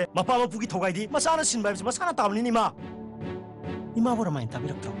빠름이세 마파마 부기 토가이디 마사나 신바이스 마사나 따블리니 이마 보라 마인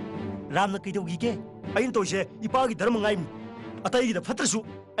따비럭트로 람나 끄이도기게 아인 또시에 이빠기 더러멍아임 아따이기다 파트르수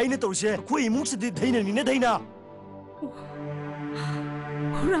아이네 또시에 코이 뭉치디 데이나 니네 데이나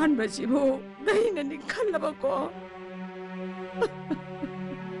후란 바시보 너희는 니 칼라바고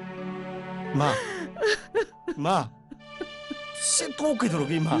마 세토게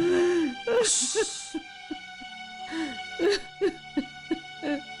들어오기 마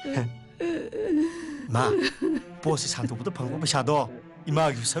보스 산도부터 방법을 샤도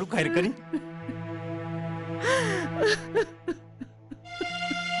이마 유사로 가이르까니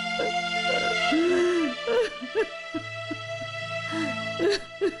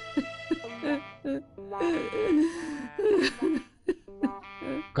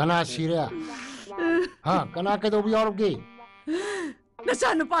Kana siria. Ha, kana kedo biyorgi.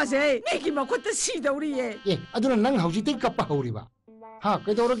 나사는 빠세 내기 먹고 또 시더우리에 예, 아두나 낭 하우지 때 kappa 하우리바. Ha,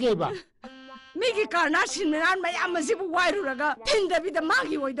 kedo르게 바. 내기 까나 신면 마이 아마시부 와이루라가 텐다비다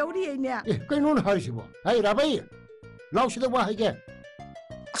마기 오이더우리에냐 예, 그이논 하시보. 아이 라바이. 라우시도 봐 이게.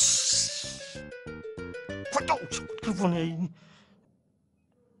 화도 그분이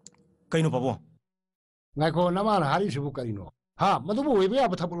까이노 바보 나이코 나만 하리시부 까리노. 하, 마도보 왜베야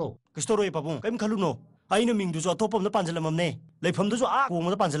부타불로. 그 스토리에 바보 까임 칼루노 아이는 민두조 토법나 반질람없네 레이펌도조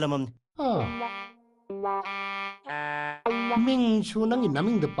공모도 반질람없네 민수 낭이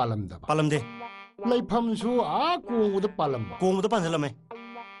나밍도 빨람다. 빨람데 레이팜수 공우도 빨람바. 공모도 반질람해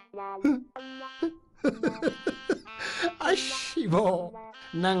아씨보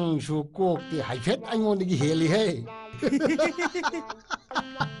낭수 꼭디 하이펫 아이온디기 헬리해.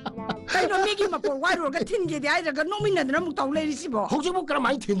 까이로 내기 먹고 와이루라가 틴게디 아이라가 노민나들 아무 떠올레리시보 혹시 그럼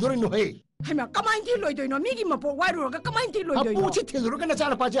많이 틴도리노 해. 하면 까마인 틸로이도이노 미기 먹고 와이루라가 까마인 틸로이도이노 아포치 틴도로 그나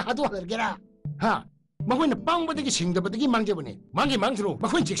잘 빠지 하도 하더게라. 하, 마코이는 빵바득이 싱다바득이 망제버니. 망수로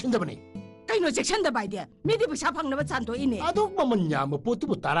마코인 직신다버니. 까이노 섹션다 바이디야 미디부 샤팡나바 찬도이네 아독 뭐냐 뭐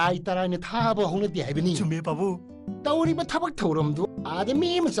보트부 따라이네 타바 홍네디 해비니. 주메 바보 떠오리바 타박 터럼도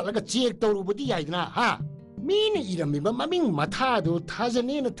아데미면 살라가 지액 떠오르부디 야이드나. 하, 미는 이름이바 마밍 마타도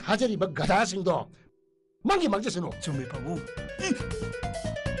타자니는 타자리바 가다싱도 망제스노. 주메 바보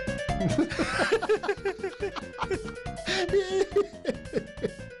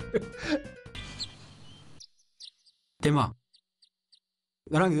대마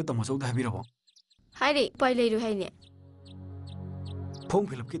나랑 이거 ꯇꯝꯕꯁꯧꯗ ꯍꯥꯏꯕꯤꯔꯕꯣ 하이리 빠이 레이루 하이네. Form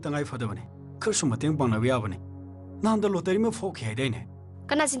ꯐꯤꯜꯂꯞꯀꯤ ꯇꯉꯥꯏ ꯐꯗꯕꯅꯤ ꯈꯔꯁꯨ ꯃꯇꯦꯡ ꯄꯥꯡꯅꯕ ꯌꯥꯕꯅꯤ ꯅꯍꯥꯟꯗ ꯂꯣꯇꯔꯤ ꯑꯃ ꯐꯥꯎꯈꯤ ꯍꯥꯏꯗꯥꯏꯅꯦ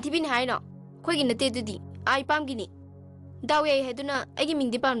Kana sintibi ni haino. Khoi nate dudi. Ai pam gini. Daw yai heduna agi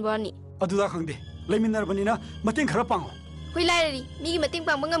mingdi pan bani. ꯑꯗꯨꯗ ꯈꯪꯗꯦ ꯂꯩꯃꯤꯟꯅꯔꯕꯅꯤꯅ ꯃꯇꯦꯡ ꯈꯔ ꯄꯥꯡꯉꯣ Khoi lai mi gi mating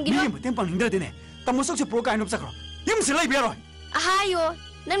pang bangam gino. ꯃꯤꯒꯤ ꯃꯇꯦꯡ ꯄꯥꯡꯅꯤꯡꯗ꯭ꯔꯗꯤꯅꯦ ꯇꯝꯕꯁꯧꯁꯦ ꯄꯨꯔ ꯀꯥꯏꯅ ꯆꯠꯈ꯭ꯔꯣ ꯌꯨꯝꯁꯤ ꯂꯩꯕ ꯌꯥꯔꯣꯏ Ahayo.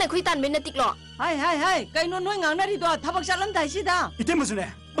 Nang na khoi tan ben na tiklo. 하이 까이노 너희 강나리도 타박 잘란다 시다 이때 무슨에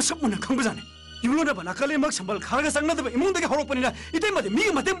무섭문은 강부자네 유로나바 나칼레 막 선발 가라가 쌍나도 이몽되게 허락뿐이라 이때마다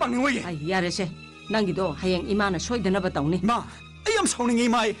미가 맞대 빵는 거예 아이 야래세 난기도 하영 이마나 소이드나 봤다오니 마 아이엄 사오는 이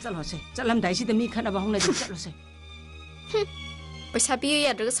마이 잘러세 잘람다 시다 미 카나바 홍나 좀 잘러세 पैसा पियो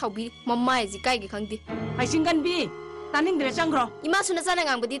यादरगा साउबि मम्मा है जी काइगे खंगदि 아이 신간비 따닝들에 짱그러 इमा सुना जाना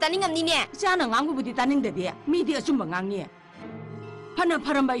ngangbudi taningamniने 짜나 강구부디 따닝데디 미디 아줌마 강니 파나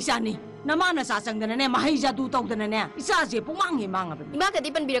파람바 이사니 나마나 사상드네 마하이자두 떡드네 이사제 뽕망이 망아버니 इमा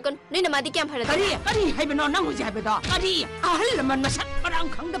कदि पनबिरकन नोइ नमादि क्याम Farad 까리 하이베노 낭구지 하이베도 까리 아할라만 마삭 빠랑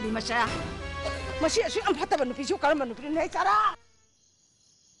강다비 마샤 마시 아시 안 파타바 누피쇼 까르만 누피는 해 짜라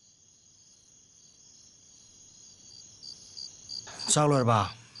Sao bà?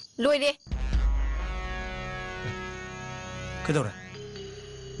 लोइरे Cái đâu rồi?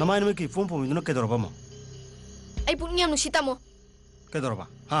 Năm nay nó mới kịp phun phun nó cái đâu rồi bà? ai pun nyam nusi tamo Cái đâu rồi bà?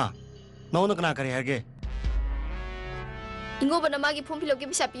 Ha? Nó kena kari harga. ingo bana magi phom philo ke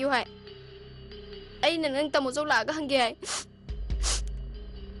bisa piyo hai ai nang tamo zo la ga hange hai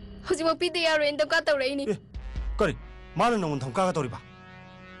hoji mo pi de ya ren to ka taw rei ni Kari, mana nong thong ka đâu rồi bà?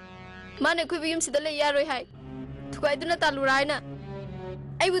 mane khoi bi yum sida le ya roi hai thukai duna ta lu rai na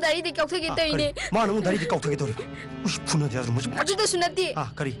ai bu dari de kau thage tai ne Mana nong dari di kau thage đâu rồi? Ui, phun dia rồi, macam. aju da sunati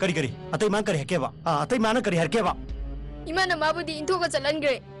Kari. Atai mana kari harga bà? Atai mana kari harga bà? ima na ma bu di intho ga chalan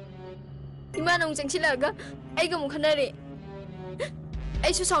gre ima nong chang chila ga ai ga mu khana re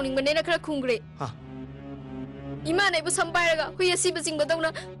ai su sawning bane na khara khung gre ima nei bu sampai ga hui asi ba jing ba dong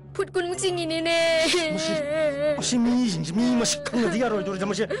na phut kun mu ching ni ne Masih mi masih kang dia rồi rồi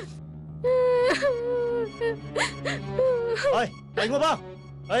macam.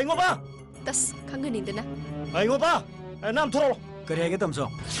 Ai ngô ba. tas khang ni de na Ai ngô ba. Nam thoro. 그래 하게 담소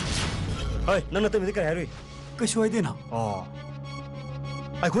Ai, nang na temui kari harui. 그 쇼이데나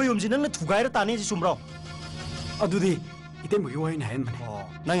Ai khoi yum ji nang na thugai ra tani ji sumro. 아두디 이때 뭐 요인이 했네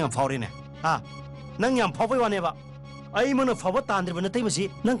Nang yang phau ne. Nang yang phau bai wane ba. Ai mana phau ba tan ba na tai masi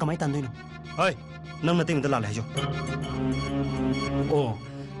nang kamai tan doi no. Ai, nang na temui da la lai jo. 오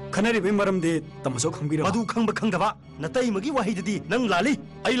카나리 웬마름데 담소 강비라 Madu khang ba khang da ba. Na tai magi wahi di nang lali.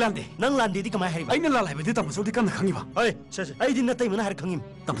 아일란데 Nang lan di kamai hari ba. 아이는 랄라이베데 담소 디간 강이바 Ai, ai din na tai mana har khangim.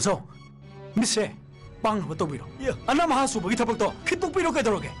 담소 미세 빵 호떡비로 아나 마하수보기 타박도 키똑비로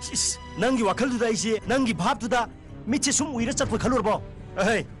깨더라게 Nangi wakal du da isi, nangi bhab du da. Michi sum uira chat pa khalur ba.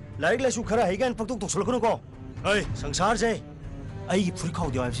 Ai, laik la su khara haigan paktok tok sol kono ko. Ai, sangsar je. Ai phuri khau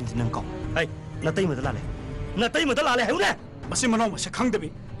dio sim tin nang ko. Ai, na tai ma da la le. Na tai ma da la le hayu ne. 마시 만나오 마시 강대비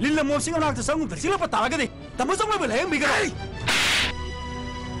릴라 모싱을 나한테 성공들 실어봐 따라가디 담소 정말 왜 미가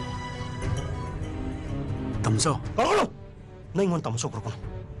담소 Parolo. Nai ngon tam so ko kono.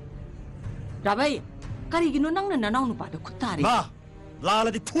 라바이 까리기노 낭나 나나우 누파도 쿠타리 Ma, la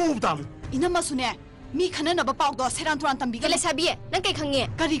la di phu tam. 이나마수네 미 카네나바 빠우도 세란 두란 담비가 gale sabi nang kai khang ye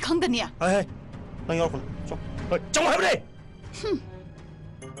까리 강다니야 Ai, nang yor kono. So. Ai, chong hayu ne.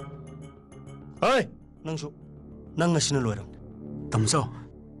 Ai, nang su. Nang ngasina loiram. 담소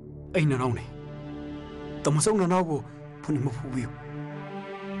아이나 나오네 담소 나나고 푸니 뭐 후비요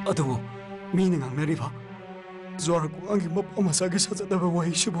아도 미는 강나리바 조아고 안기 뭐 아마사게 찾아다가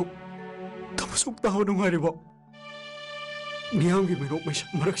와이시보 담소 다오는 말이바 미양기 미로 마시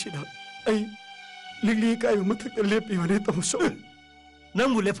마락시다 아이 릴리 까이 무탁 렙이오네 담소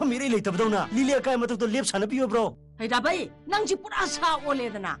Nang bu lepham ire le tab dau na. Lilia kai matok to lep sana piyo bro. 하이 라바이 낭지 뿌라사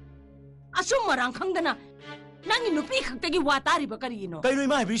올레드나 아숨마랑 강다나 낭이 누피 각대기 와따리바 까리기노 Kai roi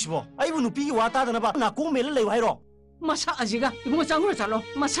ma bri sibo. Ai bu nu pi wa ta da na ba. Na ko mel le wai ro. 마사 아지가 이거 짱으로 잘로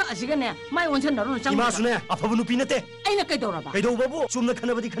마사 아지가네 마이 원천 나로 짱 Ima su ne, apabu nu pi na te. 아이나 깨돌아봐 Kai do babu, sumna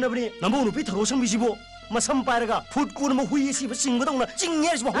khanabadi khanabani. Nambu nu pi tharo sang bi sibo. Masam pairaga phut kun ma hui si ba sing ba dong na. Jing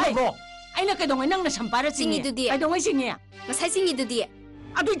ye sibo Ai. bro. 아이나 깨동이 낭나 삼바라 징이 징이두디. 아이동이 징이야 ngasai singi du di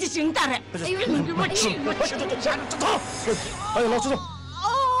아도 이제 징 따래 ayu 이거 징 Ai lo su.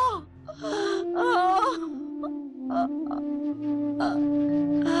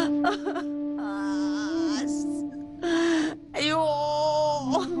 아유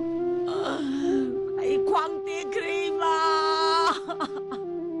아이 광대 그레이마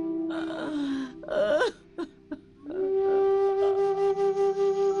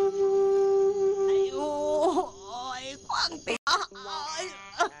아유 아이 광대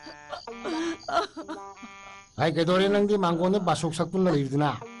Ai cái đó năng đi mang con nó bà sốc sắc tuân là gì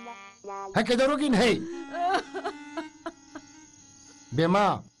na. Ai cái đó kinh hay.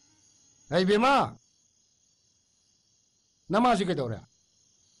 Bema. Ai bema. Namasi cái đó ra.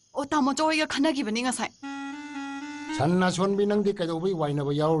 오 담모 저이가 카나기버니 가사이 Sanna son binang di cái đó bị vay na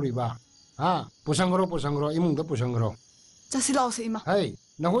ba yaw riba. Ha, pusang gro imung da pusang gro. ꯆꯠꯁꯤ ꯂꯥꯎꯁꯦ ꯏꯃꯥ ꯍꯩ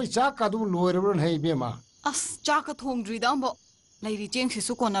ꯅꯈꯣꯏ ꯆꯥꯛꯀꯥꯗꯨ ꯂꯣꯏꯔꯕ꯭ꯔꯣ ꯍꯩ ꯏꯕꯦꯝꯃ ꯑꯁ ꯆꯥꯛꯀ ꯊꯣꯡꯗ꯭ꯔꯤꯗ ꯑꯃꯐꯥꯎ ꯂꯩꯔꯤ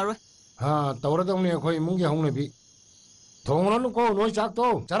ꯆꯦꯡꯁꯤꯁꯨ ꯀꯣꯟꯅꯔꯣꯏ ꯇꯧꯔꯗꯧꯅꯤ ꯑꯩꯈꯣꯏ ꯏꯃꯨꯡꯒꯤ ꯍꯧꯅꯕꯤ ꯊꯣꯡꯉꯨꯔꯅꯨꯀꯣ ꯅꯣꯏ ꯆꯥꯛꯇꯣ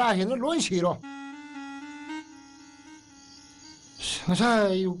ꯆꯔꯥ ꯍꯦꯟꯅ ꯂꯣꯏ ꯁꯤꯔꯣ ꯉꯁꯥꯏ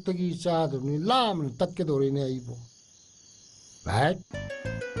ꯑꯌꯨꯛꯇꯒꯤ ꯆꯥꯗꯕꯅꯤ ꯂꯥꯝꯅ ꯇꯠꯀꯗꯧꯔꯤꯅꯦ ꯑꯩꯕꯨ ꯚꯥꯏ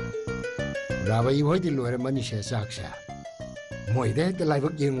ꯔꯥꯕꯩ ꯍꯣꯏꯗꯤ ꯂꯣꯏꯔꯝꯃꯅꯤꯁꯦ ꯆꯥꯛꯁꯦ ꯃꯣꯏꯗ ꯍꯦꯛꯇ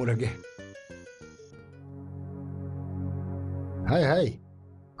ꯂꯥꯏꯕꯛ ꯌꯦꯡꯉꯨꯔꯒꯦ ꯍꯩ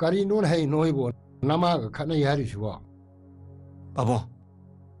ꯀꯔꯤꯅꯣ ꯍꯩ ꯅꯣꯏꯕꯨ ꯅꯃꯥꯒ ꯈꯠꯅꯩ ꯍꯥꯏꯔꯤꯁꯤꯕꯣ ꯄꯥꯕꯨꯡ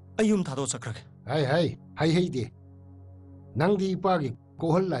ꯑꯩ ꯌꯨꯝ ꯊꯥꯗꯣꯛ ꯆꯠꯈ꯭ꯔꯒꯦ ꯍꯩꯗꯤ ꯅꯪꯗꯤ ꯏꯄꯥꯒꯤ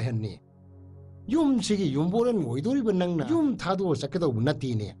ꯀꯣꯍꯜ ꯂꯥꯏꯍꯟꯅꯤ ꯌꯨꯝꯁꯤꯒꯤ ꯌꯨꯝꯕꯣꯔꯟ ꯑꯣꯏꯗꯣꯔꯤꯕ ꯅꯪꯅ ꯌꯨꯝ ꯊꯥꯗꯣꯛꯑ ꯆꯠꯀꯗꯧꯕ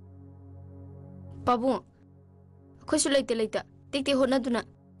ꯅꯠꯇꯦꯅꯦ ꯄꯥꯕꯨꯡ ꯑꯩꯈꯣꯏꯁꯨ ꯂꯩꯇ ꯇꯦꯛ ꯇꯦꯛ ꯍꯣꯠꯅꯗꯨꯅ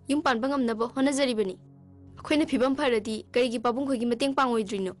ꯌꯨꯝ ꯄꯥꯟꯕ ꯉꯝꯅꯕ ꯍꯣꯠꯅꯖꯔꯤꯕꯅꯤ ꯑꯩꯈꯣꯏꯅ ꯐꯤꯕꯝ ꯐꯔꯗꯤ ꯀꯔꯤꯒꯤ ꯄꯥꯕꯨꯡ ꯈꯣꯏꯒꯤ ꯃꯇꯦꯡ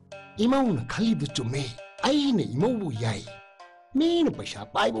ꯄꯥꯡꯉꯣꯏꯗ꯭ꯔꯤꯅꯣ ꯏꯃꯧꯅ ꯈꯜꯂꯤꯕ ꯆꯨꯝꯃꯦ ꯑꯩꯅ ꯏꯃꯧꯕꯨ ꯌꯥꯏ ꯃꯤꯅ ꯄꯩꯁꯥ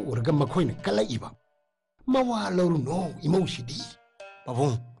ꯄꯥꯏꯕ ꯎꯔꯒ ꯃꯈꯣꯏꯅ ꯀꯜꯂꯛꯏꯕ ꯃꯋꯥ ꯂꯧꯔꯨꯅꯣ ꯏꯃꯧꯁꯤꯗꯤ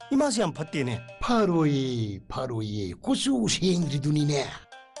ꯄꯥꯕꯨꯡ ꯏꯃꯥꯁꯤ ꯌꯥꯝ ꯐꯠꯇꯦꯅꯦ ꯐꯔꯣꯏꯌꯦ ꯀꯨꯆꯨ ꯁꯦꯡꯗ꯭ꯔꯤꯗꯨꯅꯤꯅꯦ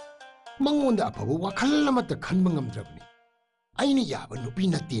ꯃꯉꯣꯟꯗ ꯑꯐꯕ ꯋꯥꯈꯜ ꯑꯃꯠꯇ ꯈꯟꯕ ꯉꯝꯗ꯭ꯔꯕꯅꯤ ꯑꯩꯅ ꯌꯥꯕ ꯅꯨꯄꯤ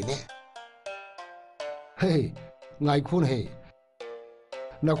ꯅꯠꯇꯦꯅꯦ ꯉꯥꯏꯈꯣꯅꯦ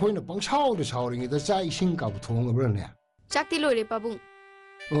ꯅꯈꯣꯏꯅ ꯄꯪꯁꯥꯎꯗ ꯁꯥꯎꯔꯤꯉꯩꯗ ꯆꯥꯛ ꯏꯁꯤꯡ ꯀꯥꯕꯨ ꯊꯣꯡꯉꯕ꯭ꯔꯅꯦ ꯆꯥꯛꯇꯤ ꯂꯣꯏꯔꯦ ꯄꯥꯕꯨꯡ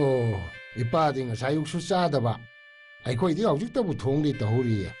ꯑꯣ ꯏꯄꯥꯗꯤ ꯉꯁꯥꯏ ꯑꯌꯨꯛꯁꯨ ꯆꯥꯗꯕ ꯑꯩꯈꯣꯏꯗꯤ ꯍꯧꯖꯤꯛꯇꯕꯨ ꯊꯣꯡꯗꯦ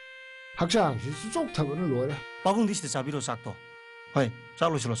ꯇꯧꯍꯧꯔꯤꯌꯦ ꯍꯛꯆꯥꯡꯁꯤꯁꯨ ꯆꯣꯛꯊꯕꯅ ꯂꯣꯏꯔꯦ ꯄꯥꯕꯨꯡꯗꯤ ꯁꯤꯗ ꯆꯥꯕꯤꯔꯣ ꯆꯥꯛꯇꯣ ꯍꯣꯏ ꯆꯥꯛ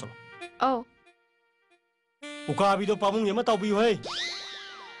ꯂꯣꯏꯁꯤꯜꯂꯣ ꯆꯠꯂꯣ ꯑꯧ ꯎꯀꯥꯕꯤꯗꯣ ꯄꯥꯕꯨꯡꯒꯤ ꯑꯃ ꯇꯧꯕꯤꯌꯨ ꯍꯩ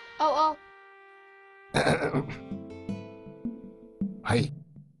ꯑꯧ ꯍꯩ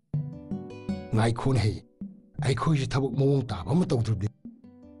ꯉꯥꯏꯈꯣꯅꯦ ꯑꯩꯈꯣꯏꯁꯤ ꯊꯕꯛ ꯃꯑꯣꯡ ꯇꯥꯕ ꯑꯃ ꯇꯧꯗ꯭ꯔꯕꯗꯤ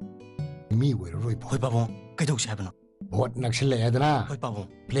ꯃꯤ ꯑꯣꯏꯔꯔꯣꯏꯕ ꯍꯣꯏ ꯄꯥꯕꯨꯡ ꯀꯩꯗꯧꯁꯤ ꯍꯥꯏꯕꯅꯣ ꯚꯣꯠ ꯅꯛꯁꯤꯜꯂꯛꯑꯦꯗꯅ ꯍꯣꯏ ꯄꯥꯕꯨꯡ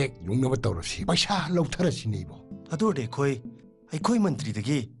ꯐ꯭ꯂꯦꯛ ꯌꯨꯡꯅꯕ ꯇꯧꯔꯁꯤ ꯄꯩꯁꯥ ꯂꯧꯊꯔꯁꯤꯅꯦ ꯏꯕꯣ ꯑꯗꯨ ꯑꯣꯏꯔꯗꯤ ꯑꯩꯈꯣꯏ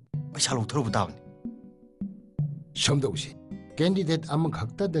ꯃꯟꯇ꯭ꯔꯤꯗꯒꯤ ꯄꯩꯁꯥ ꯂꯧꯊꯔꯨꯕ ꯇꯥꯕꯅꯤ ꯁꯣꯝꯗꯧꯁꯤ ꯀꯦꯟꯗꯤꯗꯦꯠ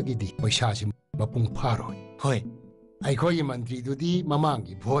ꯑꯃꯈꯛꯇꯗꯒꯤꯗꯤ ꯄꯩꯁꯥꯁꯤ ꯃꯄꯨꯡ ꯐꯥꯔꯣꯏ ꯍꯣꯏ ꯑꯩꯈꯣꯏꯒꯤ ꯃꯟꯇ꯭ꯔꯤꯗꯨꯗꯤ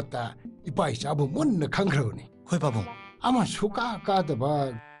ꯃꯃꯥꯡꯒꯤ ꯚꯣꯠꯇ ꯏꯄꯥ ꯏꯆꯥꯕꯨ ꯃꯨꯟꯅ ꯈꯪꯈ꯭ꯔꯕꯅꯤ ꯍꯣꯏ ꯄꯥꯕꯨꯡ ꯑꯃ ꯁꯨꯀꯥ ꯀꯥꯗꯕ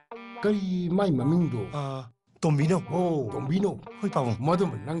ꯀꯔꯤ ꯃꯥꯏ ꯃꯃꯤꯡꯗꯣ ꯇꯣꯝꯕꯤꯅꯣ ꯇꯣꯝꯕꯤꯅꯣ ꯍꯣꯏ ꯄꯥꯕꯨꯡ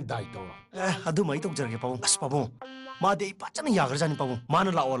ꯃꯗꯨꯃ ꯅꯪ ꯗꯥꯏ ꯇꯧꯔꯣ ꯑꯗꯨꯃ ꯑꯩ ꯇꯧꯖꯔꯒꯦ ꯄꯥꯕꯨꯡ ꯑꯁ ꯄꯥꯕꯨꯡ ꯃꯥꯗꯤ ꯑꯩ ꯐꯖꯅ ꯌꯥꯈ꯭ꯔꯖꯥꯠꯅꯤ ꯄꯥꯕꯨꯡ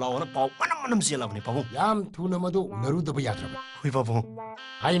ꯃꯥꯅ ꯂꯥꯛꯑꯣꯅ ꯄꯥꯎ ꯃꯅꯝ ꯆꯦꯜꯂꯕꯅꯤ ꯄꯥꯕꯨꯡ ꯌꯥꯝ ꯊꯨꯅ ꯃꯗꯨ ꯎꯅꯔꯨꯗꯕ ꯌꯥꯗ꯭ꯔꯕ ꯍꯣꯏ ꯄꯥꯕꯨꯡ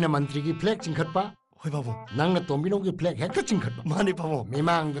ꯑꯩꯅ ꯃꯟꯇ꯭ꯔꯤꯒꯤ ꯐ꯭ꯂꯦꯛ ꯆꯤꯡꯈꯠꯄ ꯍꯣꯏ ꯄꯥꯕꯨꯡ ꯅꯪꯅ ꯇꯣꯝꯕꯤꯅꯧꯒꯤ ꯐ꯭ꯂꯦꯛ ꯍꯦꯛꯇ ꯆꯤꯡꯈꯠꯄ ꯃꯥꯅꯤ ꯄꯥꯕꯨꯡ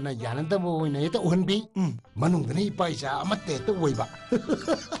ꯃꯤꯃꯥꯡꯗꯅ ꯌꯥꯅꯗꯕ ꯑꯣꯏꯅ ꯍꯦꯛꯇ ꯎꯍꯟꯕꯤ ꯃꯅꯨꯡꯗꯅ ꯏꯄꯥ ꯏꯆꯥ ꯑꯃꯠꯇ ꯍꯦꯛꯇ ꯑꯣꯏꯕ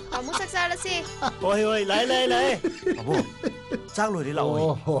ꯄꯥꯕꯨꯡ ꯆꯥꯛ ꯆꯥꯔꯁꯤ ꯍꯣꯏ ꯂꯥꯛꯑꯦ ꯄꯥꯕꯨꯡ ꯆꯥꯛ ꯂꯣꯏꯔꯦ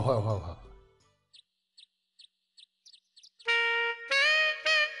ꯂꯥꯛꯑꯣ ꯍꯣꯏ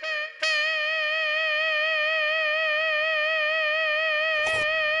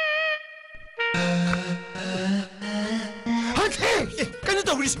ꯀꯩꯅꯣ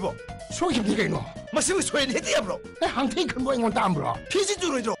ꯇꯧꯔꯤꯁꯤꯕꯣ ꯁꯣꯏꯈꯤꯕꯅꯤ ꯀꯩꯅꯣ ꯃꯁꯤꯕꯨ ꯁꯣꯏꯅ ꯍꯦꯛꯇ ꯌꯥꯕ꯭ꯔꯣ ꯍꯥꯡꯊꯩ ꯈꯟꯕ ꯑꯩꯉꯣꯟꯗ ꯇꯥꯝꯕ꯭ꯔꯣ ꯐꯤꯁꯤ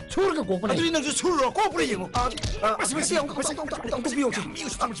ꯆꯨꯔꯣꯏꯗ꯭ꯔꯣ ꯁꯨꯔꯒ ꯀꯣꯛꯄꯅꯦ ꯑꯗꯨꯗꯤ ꯅꯪꯁꯨ ꯁꯨꯔꯨꯔꯣ ꯀꯣꯛꯄ꯭ꯔꯥ ꯌꯦꯡꯉꯣ ꯃꯁꯤ ꯑꯃꯨꯛꯇ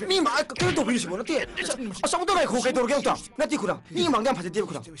ꯃꯤ ꯀꯩꯅꯣ ꯇꯧꯕꯤꯔꯤꯁꯤꯕꯣ ꯅꯠꯇꯦ ꯑꯃꯨꯛꯇ ꯉꯥꯏꯈꯣ ꯀꯩꯗꯧꯔꯒꯦ ꯑꯃꯨꯛꯇ ꯅꯠꯇꯦ ꯈꯨꯔꯥ ꯃꯤ ꯃꯥꯡꯗ ꯌꯥꯝ ꯐꯖꯗꯦꯕ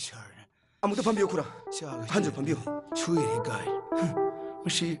ꯈꯨꯔꯥ ꯑꯃꯨꯛꯇ ꯐꯝꯕꯤꯌꯨ ꯈꯨꯔꯥ ꯍꯟꯖꯨ ꯐꯝꯕꯤꯌꯨ ꯁꯨꯏꯔꯦ ꯒꯥꯏ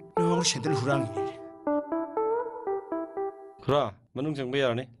ꯃꯁꯤ ꯅꯪ ꯁꯦꯟꯗꯜ ꯍꯨꯔꯥꯟꯒꯤꯅꯦ ꯈꯨꯔꯥ ꯃꯅꯨꯡ ꯆꯪꯕ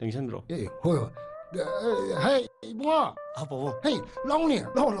ꯌꯥꯔꯅꯤ ꯂꯦꯡꯁꯟꯕ꯭ꯔꯣ ꯍꯣꯏ ꯍꯩ ꯏꯕꯨꯡꯉꯣ ꯄꯥꯕꯨꯡ ꯍꯩ ꯂꯥꯎꯅꯦ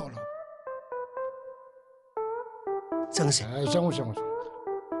ꯂꯥꯎ ꯆꯪꯉꯁꯤ ꯆꯪꯉꯨ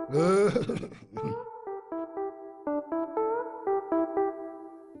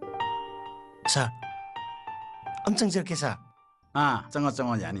ꯁꯥꯔ ꯑꯝ ꯆꯪꯖꯔꯛꯀꯦ ꯁꯥꯔ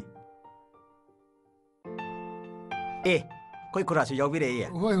ꯆꯪꯉꯣ ꯌꯥꯅꯤ ꯑꯩꯈꯣꯏ ꯈꯨꯔꯥꯁꯨ ꯌꯥꯎꯕꯤꯔꯛꯏ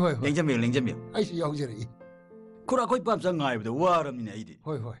ꯍꯣꯏ ꯂꯦꯡꯖꯟꯕꯤꯌꯨ ꯑꯩꯁꯨ ꯌꯥꯎꯖꯔꯛꯏ ꯈꯨꯔꯥ ꯑꯩꯈꯣꯏ ꯄꯥꯝꯆꯥ ꯉꯥꯏꯕꯗ ꯋꯥꯔꯕꯅꯤꯅꯦ ꯑꯩꯗꯤ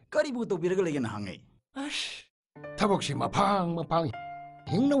ꯍꯣꯏ ꯀꯔꯤꯕꯨ ꯇꯧꯕꯤꯔꯒ ꯂꯩꯒꯦꯅ ꯍꯪꯉꯦ ꯑꯁ ꯊꯕꯛꯁꯤ ꯃꯐꯥꯡ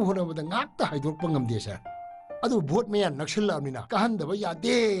ꯍꯤꯡꯅꯕ ꯍꯣꯠꯅꯕꯗ ꯉꯥꯛꯇ ꯍꯥꯏꯗꯣꯔꯛꯄ ꯉꯝꯗꯦ ꯁꯥꯔ ꯑꯗꯨ ꯚꯣꯠ ꯃꯌꯥ ꯅꯛꯁꯤꯜꯂꯛꯑꯕꯅꯤꯅ ꯀꯥꯍꯟꯗꯕ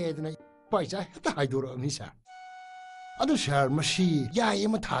ꯌꯥꯗꯦꯗꯅ ꯏꯄꯥ ꯏꯆꯥ ꯍꯦꯛꯇ ꯍꯥꯏꯗꯣꯔꯛꯑꯕꯅꯤ ꯁꯥꯔ ꯑꯗꯨ ꯁꯥꯔ ꯃꯁꯤ ꯌꯥꯏ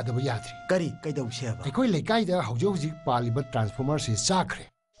ꯑꯃ ꯊꯥꯗꯕ ꯌꯥꯗ꯭ꯔꯤ ꯀꯩꯗꯧꯁꯦ ꯍꯥꯏꯕ ꯑꯩꯈꯣꯏ ꯂꯩꯀꯥꯏꯗ ꯍꯧꯖꯤꯛ ꯄꯥꯜꯂꯤꯕ ꯇ꯭ꯔꯥꯟꯁꯐꯣꯔꯃꯔꯁꯤ ꯆꯥꯛꯈ꯭ꯔꯦ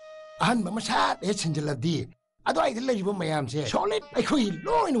ꯑꯍꯟꯕ ꯑꯃ ꯁꯥꯠ ꯍꯦꯛ ꯁꯤꯟꯖꯤꯜꯂꯗꯤ ꯑꯗꯨꯋꯥꯏꯗ ꯂꯩꯔꯤꯕ ꯃꯌꯥꯝꯁꯦ ꯁꯣꯂꯤꯠ ꯑꯩꯈꯣꯏ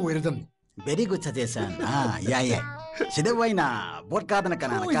ꯂꯣꯏꯅ ꯑꯣꯏꯔꯗꯝꯅꯤ ꯚꯦꯔꯤ ꯒꯨꯗ ꯁꯖꯦꯁꯟ ꯌꯥꯏ ꯁꯤꯗꯕꯨ ꯑꯩꯅ ꯚꯣꯠ ꯀꯥꯗꯅ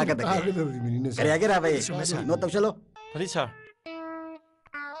ꯀꯅꯥꯅ ꯀꯥꯒꯗꯒꯦ ꯀꯔꯤ ꯍꯥꯏꯒꯦ ꯔꯥꯕꯩ ꯅꯣꯠ ꯇꯧꯁꯜꯂꯣ ꯐꯅꯤ ꯁꯥꯔ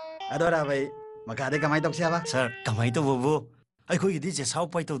ꯑꯗꯣ ꯔꯥꯕꯩ ꯃꯈꯥꯗꯤ ꯀꯃꯥꯏꯅ ꯇꯧꯁꯦ ꯍꯥꯏꯕ ꯁꯥꯔ ꯀꯃꯥꯏꯅ ꯇꯧꯕꯕꯨ ꯑꯩꯈꯣꯏꯒꯤꯗꯤ ꯆꯦꯁꯥꯎ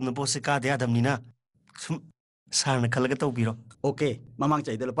ꯄꯥꯏꯇꯧꯗꯅ ꯕꯣꯠꯁꯦ ꯀꯥꯗ ꯌꯥꯗꯕꯅꯤꯅ ꯁꯨꯝ ꯁꯥꯔꯅ ꯈꯜꯂꯒ ꯇꯧꯕꯤꯔꯣ ꯑꯣꯀꯦ ꯃꯃꯥꯡ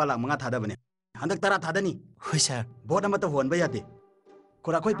ꯆꯍꯤꯗ ꯂꯨꯄꯥ ꯂꯥꯛ 5 ꯊꯥꯗꯕꯅꯦ ꯍꯟꯗꯛ 10 ꯊꯥꯗꯅꯤ ꯍꯣꯏ ꯁꯥꯔ ꯚꯣꯠ ꯑꯃꯠꯇ ꯍꯣꯟꯕ ꯌꯥꯗꯦ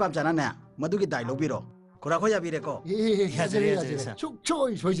ꯈꯨꯔꯥ ꯑꯩꯈꯣꯏ ꯄꯥꯝꯆꯥꯅꯅꯦ ꯃꯗꯨꯒꯤ ꯗꯥꯏ ꯂꯧꯕꯤꯔꯣ ꯈꯨꯔꯥ ꯑꯩꯈꯣꯏ ꯌꯥꯕꯤꯔꯦꯀꯣ ꯌꯥꯖꯔꯦ ꯁꯥꯔ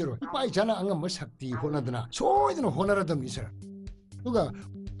ꯁꯨꯡꯁꯣꯏ ꯁꯣꯏꯖꯔꯣꯏ ꯏꯄꯥ ꯏꯆꯥꯅ ꯑꯉꯝꯕ ꯁꯛꯇꯤ ꯍꯣꯠꯅꯗꯅ ꯁꯣꯏꯗꯅ ꯍꯣꯠꯅꯔꯗꯝꯅꯤ ꯁꯥꯔ ꯑꯗꯨꯒ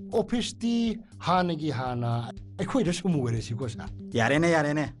오피스티 하나기 하나 아이코이를 소무거래시고 사.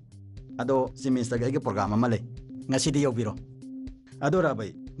 야래네. 아도 지민스가 이게 프로그램 아말래. ngasi디 여비로. 아도라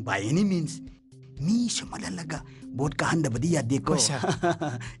바이. By any means. 미 셔말라가 못 가한다버디 야디고.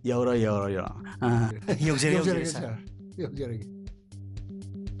 여러. 여기저기.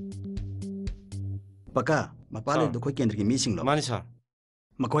 Baka, mapalad do koy kendri missing lo. Mani sir.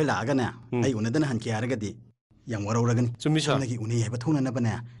 Makoy laga na. Ay unadan han kaya ragadi. Yang waraw-ragan. Chumi sir. Lagi unay ay batuna na ba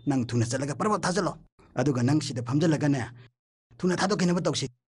na nang tuna salaga para tazalo. Aduga nang sida pamjalaga na. Tuna tado kinabatok si.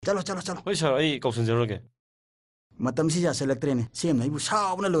 Chalo. Hoy sir, ay kausunjaraga. Matam si jasa elektrene. Siyam na ibu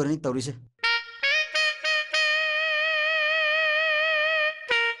saw na lorani tawri si.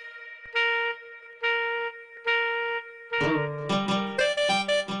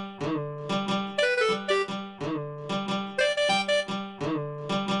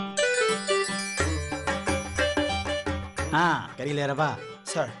 Kari lera ba?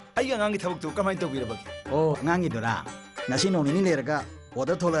 Sir, ay ang tawag to kamay to bira bagi. Oh, ngangi dora. Nasi nong ini lera ka.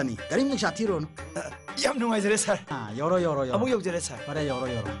 Order thola ni. Kari mo sa tiro no. Yam nungay jere sir. Yoro. Among yog jere sir. Para yoro.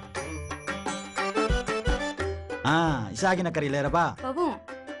 Isagi na kari lera ba? Babung,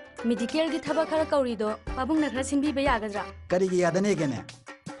 medical gi thaba khara kaurido. Babung na khara sinbi ba yagadra. Kari gi yadane gene.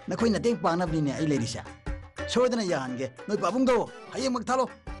 Na koi na teng pangna bni ne ai leri sa. Soidana yahange. Noi babung do. Hayeng magthalo.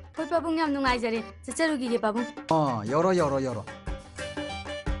 Hoi babung yam nungai jare. Chacharugi ge babung. Yoro.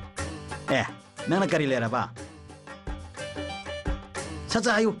 Nang kari lera ba?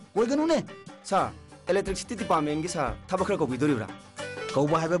 Sacha ayu, koi ganu ne? Sa, electricity department gi sa thaba khara ko bidori bra. Kau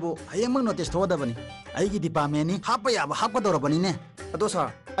ba hababu, hayeng mag notice thoda bani. Ai gi department ni hapa ya ba hapa dora bani ne. Ado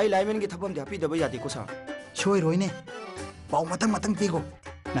sa, ai lineman gi thabam de happy daba yadi ko sa. Soi roi ne. Pau matang pigo.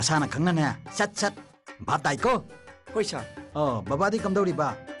 Nasana khangna ne. Sat. Batai ko. Hoi sa. Baba di kam dori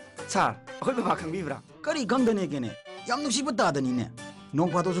ba. Sa, akoi baba khangbi bra. Kari gangdane gene. Yam nusiba tadani ne.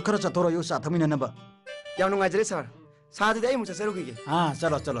 Nong pato su khara chatoro yo sa thamina na ba. Yam nungai jere sir. Sa de ai mu chacharugi ge.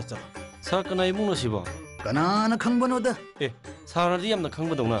 Chalo. Sir kana imungno sibo. Kana na khangbono da. Sir ri yamna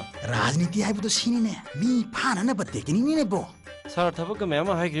khangba Rajniti haibu to sini ne. Mi phana na batte kini ne bo. Sir thabak ka mayam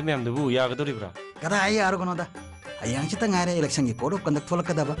haigri mayam debu yagadoribra. Kada ai yar gono da. Ayang chita ngare election gi code of conduct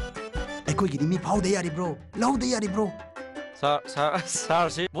tholaka da ba. Ai koi gi mi phau de yari bro. Lau de yari bro. Sir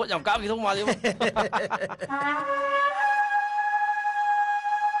si bot yam kap gi thong mali bo.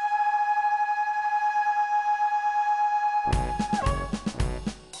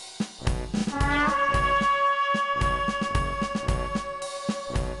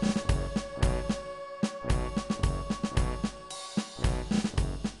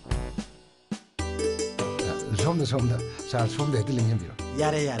 somda 자 somda 해들 링햄비로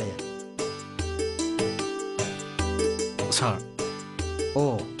야래 Sir.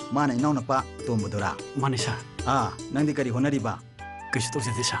 마네 나오나빠 돈보더라 Mani sir. 낭디 까리 호나리바 Kish to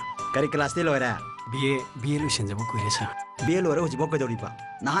jete sir. 까리 클래스 때 로에라 BA lusin jabo kuire sir. BA 로에라 호지 버거 도리바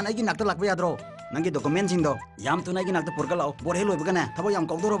나한 아기 낙터 락바 야드로 낭기 도큐멘트 징도 얌 투나기 낙터 포르갈라오 보레 로이브가네 타보 얌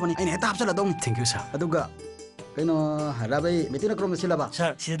꺾도로버니 아니 해타 합살라 동 Thank you sir. aduga kaino harabai metina krom silaba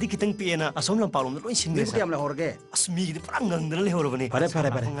Sir, sidadi kitang piena asom lang palom na loin mi singre bu sir. yam la horge Asmi gi parang ngang le horobani. pare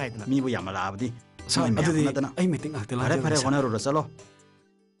mi bu yam la abdi Sir, adudi ai meeting akdela. pare honaro rasalo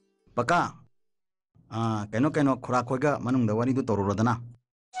paka kaino khura khoiga manung da wari du torurodana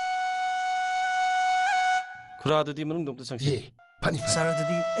Kuradu manung dom ta sangsi. 예 파니 Sir,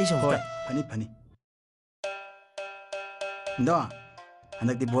 adudi ai som hoi phani ndo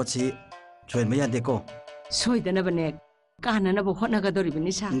hanak di botsi join maya deko 소이드나버네 까나나보 호나가도리비니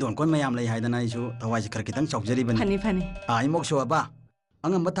사 indon kon mayam lai haidana isu tawai khar kitang chawjari ban 파니 ai mok so ba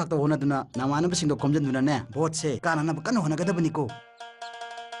angam bathak to hona duna namana basing do komjan duna ne bot se kana na kan hona gada bani ko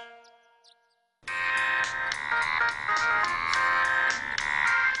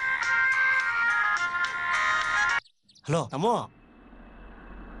Hello, tamo.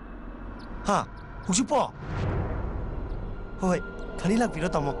 Ha, 혹시 봐. Hoi, thani lak piro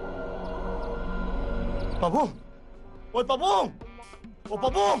tamo. Babong. Oi, babong.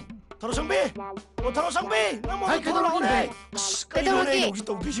 Babong. Tharo sangbi. Tharo sangbi. Namo. Ai, kailangan Kailangan 혹시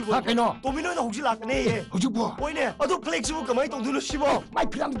또 뒤시고. kailangan 도미노나 혹시 락네. hoji bo 오이네. 아도 플렉스북 가만히 또 누르 씹어. mai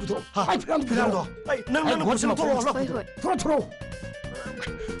pilang buto Ha, mai pilang 필요하다. buto 아이, 너는 무슨 또 올라. Hoi hoi. tro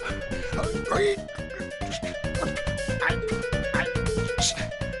ai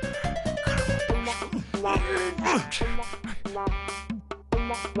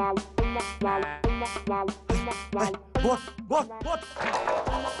봇.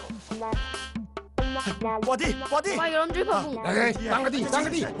 버디. Why 여러분들 바보? 에이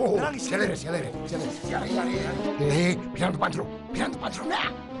땅가디 오 셀레레 에이 피랑도 반트로 내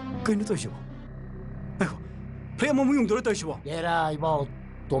그이는 또 시고. 아이고. 플레이 뭐 무용 돌을 또 시고. 얘라 이거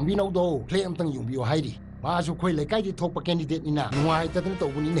ꯇꯣꯝꯕꯤꯅꯧꯗꯣ play ꯑꯝꯇꯪ ꯌꯦꯡꯕꯤꯌꯣ ꯍꯥꯏꯔꯤ 마주 거의 레까지 톡바 캔디데이트니나 누아이다든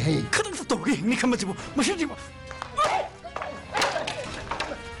또 분이네. 그럼 또 우리 니 한번 집어 무슨 집어.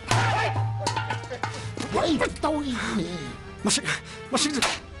 와이 또 이네. 무슨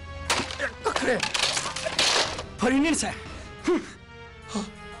그래. 버리는 새.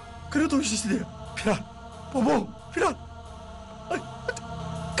 그래도 있으시대요. 피라. 보보. 피라.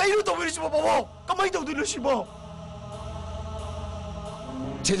 까이로 또 버리지 마 보보. 가만히 또 들으시 뭐.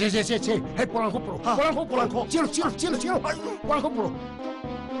 제, 해 꼬랑코프로, 꼬랑코, 찌로, 꼬랑코프로.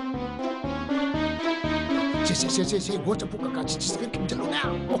 제, 뭐저 북까지 지스게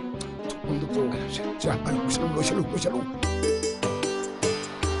김절로냐? 오늘도 또, 자, 빨리 우셔로.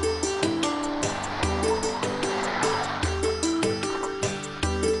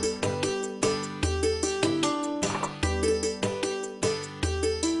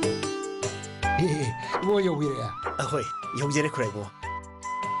 뭐요 위래야? 아호이, 형제네 그래고.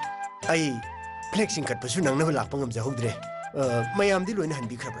 아이 플렉싱 컷부수 낭나을 락방음자 호드래 마야암디 로이나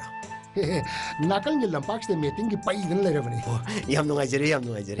한비크라브라 나kal게 람박스데 메팅기 빠이든 레러버니 얌 농아이제레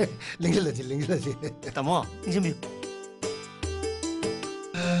링글라지 따모 이제미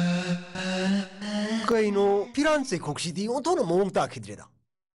그이노 피란세 곡시디 온토노 몽따 키드레다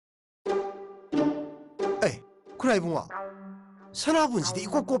에이 그라이붕아 선화분시디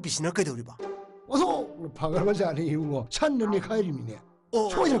꼬꼬비시나 그대우리바 어서 파가르바지 아니 이거 찬는이 카이리미네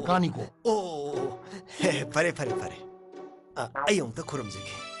소리를 가니고. 파레. 아, 아이용도 그럼 저기.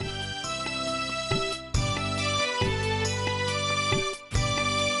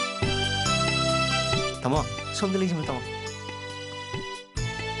 담아, 손 들리지 마, 담아.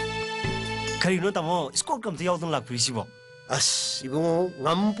 가리노 담아, 스코어 감도 야우던 락 비시고. 아씨, 이거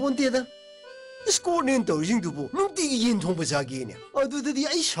남본데다. 스코어는 더 징두부, 룸띠기 인통부 자기냐. 어두드디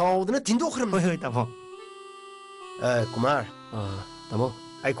아이 샤우드나 딘도 그럼. 담아. 구마르. Tamo,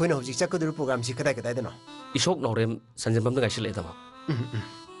 ꯑꯩꯈꯣꯏꯅ ꯍꯧꯖꯤꯛ ꯆꯠꯀꯗꯧꯔꯤꯕ ꯄ꯭ꯔꯣꯒ꯭ꯔꯥꯝꯁꯤ ꯀꯗꯥꯏꯗꯅꯣ isok norem sanjambam da gaishile tamo.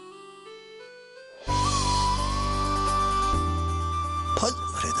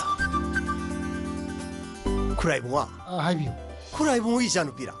 ꯐꯖꯈ꯭ꯔꯦꯗ ꯈꯨꯔꯥꯏꯕꯨꯡꯉꯣ 하이비요. ꯈꯨꯔꯥꯏꯕꯨꯡꯉꯣ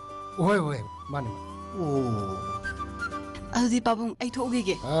이자누ꯄꯤ라 왜, 많이. 오 ꯑꯗꯨꯗꯤ ꯄꯥꯕꯨꯡ ꯑꯩ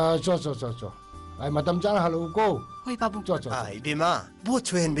ꯊꯣꯛꯎꯈꯤꯒꯦ. 저. 아이 마담 잘 하려고. ꯍꯣꯏ ꯄꯥꯕꯨꯡ. 저. 아 이비마 뭐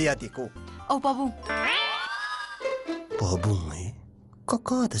조현배 야디고 ꯑꯧ ꯄꯥꯕꯨꯡ. 바붕이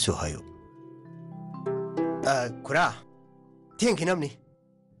까까다 좋아요 아 구라 땡기남니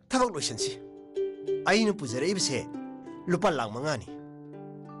타박 로션시 아이는 부자라 입세 루파 랑망아니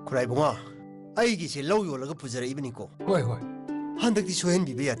구라이봉아 아이기지 라우 요라가 부자라 입으니까 왜. 한덕디 조현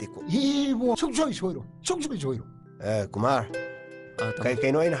비베야 됐고 이뭐 속초이 조이로. 에 구마르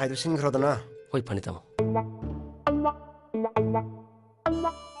까이까이노 아이는 하이도 싱그러더나 Hoi pani tamo.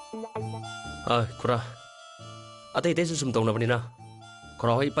 Ah, kura. Atai tesu sum tong na bani na.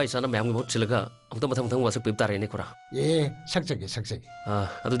 Kura hoi pai sana mayam mo chilaga. Amta mathang wasak pip tare ni kura. 예, 삭제게.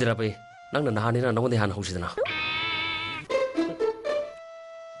 Ah, adu dira pai. Nang na nahani na nonde han hausidana.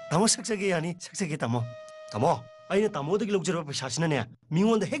 타모 색색이 아니 색색이 타모 아이는 타모드기 록저러 샤시나네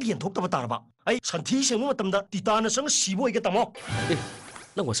민원데 핵이엔 독답 따라봐 아이 선티 생모 맞담다 디타나 성 시보 이게 타모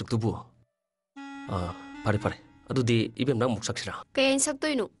Nang wasak tubu. Ah, pare. Adu di ibem nang muksak sira. Kaya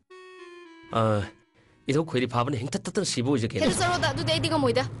saktoino. Ah, ido khoi di phaban heng tat tat sibo je ke. 헬서로다 누데 이디가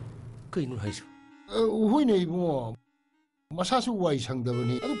뭐이다. Kai nu haisu. 호이네 이거 마사수 와이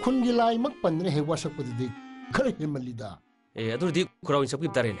상다보니 아주 군기라이 막 받는 해와석부터도 그래 말리다. Eh, adu di kura win sak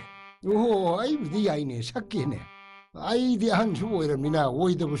pip tare ne. 오, 아이디 야이네 삭기네. 아이디 한 주보이랍니다.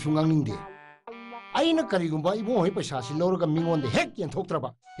 오이더부 숭강nin데. 아이는 가리고봐 이모 해봐 사실 너가 민원데 핵견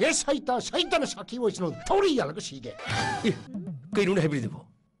독들어봐. 예 사이다는 사키고 있으는 도리 yar고 시게. Kai nu hybrid bo.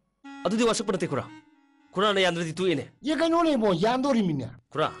 Adu di wasak panate kura. Kura na yandra di tu ine. 얘가 너네 뭐 얀도리미냐.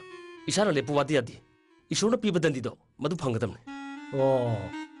 Kura. Isana le puwati adi. Isona pibadan dido. Madu phangadam ne.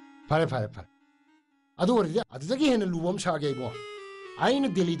 파레. 아도 그러지. 아도자기 해는 루범 사게 뭐.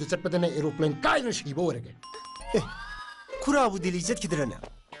 아이는 델리도 zetpadana 에로플레인 까이는 시보 그러게. 쿠라부 딜리젯 기들어나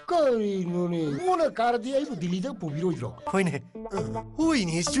거리 너네 뭐나 가르디 아이고 델리도 보비로 이러. 호이네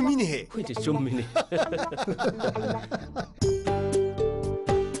호이네 주민네 Hoi te chum mini.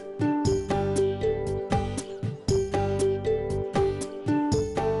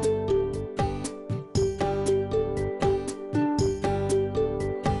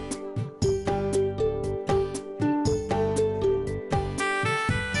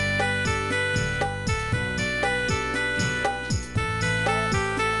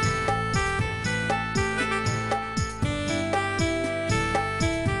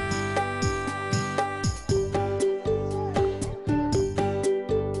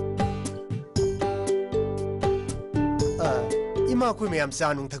 이마 그 매암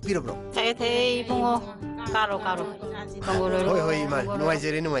싸는 탁비러브로. 태 붕어 까로 붕어를. 호이 이마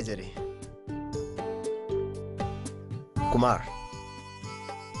누아이제리. Kumar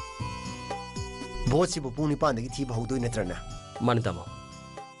बोसी बुपुनी पांदगी थी बहुदोई नत्रना मानि तामो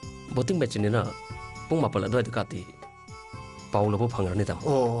boating मैचिन ना पुंग मापल अदवाय दकाती पाउलबो फंगरनि तामो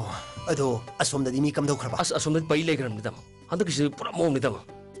ओ अदो असोमददी मी कमदौ खरबा असोमददी पई लेगरनि तामो हंद किसी पूरा मोमनि तामो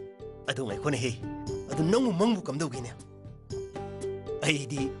अदो मै कोने हे अदो नंगु मंगबु कमदौगिने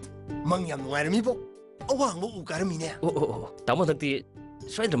अईदी मंग याम नुआरमी बो अवांगबो उकारमीने ओ तामो दक्ती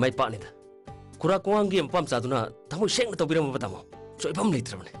सोइद्र मै पानिदा कुरा कोंगी मपम चादुना थमो सेंग तौबिरम बतामो सोइफम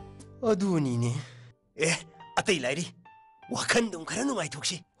लेत्रबने अदुनीने ए अतै लाइरी वाखन दुम खरा नुंगाइ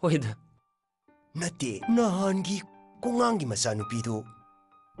थोक्सी होइदा नते नहानगी कोंगांगी मसा नुपीदो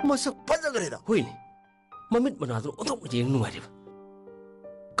मसक फजगरेदा होइनी ममित मनादु ओतोम जेंग नुंगाइरिबा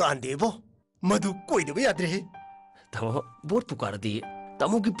कांदेबो मधु कोइदबो याद्रे तमो बोट पुकारदी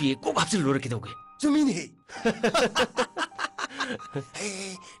तमो की पिए को हापसिल लोरे किदोगे जुमीने हे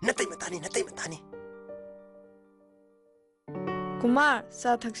नतै मतानी कुमार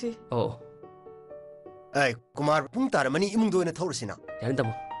सा थक्सी ओ ऐ कुमार पुंग तारमनी इमुंग दोने थौरसिना यानी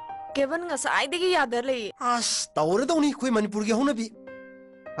तमो केवन ngसाइदगी यादर ले अस तौरे दौनी कोई मणिपुर के होना भी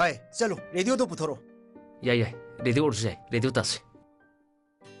हाय चलो रेडियो तो पुथोरो या रेडियो उठ जाए रेडियो तासे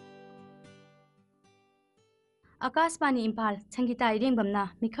आकाशवाणी इम्फाल संगीता इरेंगबमना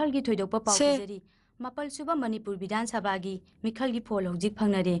मिखल की थोइदोप पाउजरी मपल सुबा मणिपुर विधानसभा की मिखल की फोल हौजिक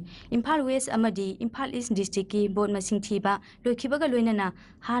फंगनरे Imphal waste अमदी Imphal east district की बोर्ड मसिंग थीबा लोइखिबगा लोइनना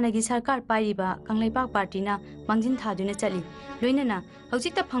हानगी सरकार पाइबा कंगलेबाग पार्टीना मांगजिन थादुने चली लोइनना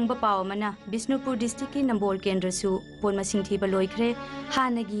हौजिकता फंगबा पावमना बिष्णुपुर डिस्ट्रिक्ट की Nambol केंद्रसु board मसिंग थीबा लोइखरे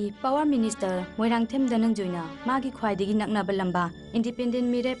हानगी power minister Moirangthem दनंजोइना मागी ख्वाइदगी नकनाबा लंबा इंडिपेंडेंट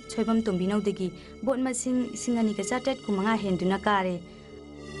मिरेप छोइबम तुंबिनौदगी बोर्ड मसिंग सिंगनी का चाटेट कुमंगा हेंदुना कारे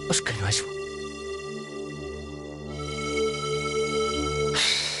उसका नवाइसु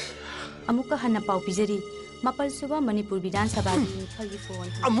अमुक हन्ना पाउ पिजरी मपल सुबा मणिपुर विधानसभा की मिखलगी फोन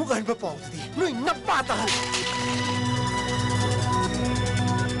अमुक हन्ना पाउ दी नोइ नपाता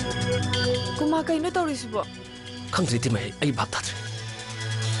कुमा कइनो तौरिसबो खंग्रिति मै आई बात थात्रे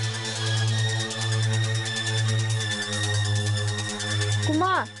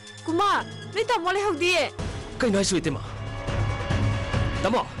कुमा नि तमोले हौदिए कइनो आइसुइते मा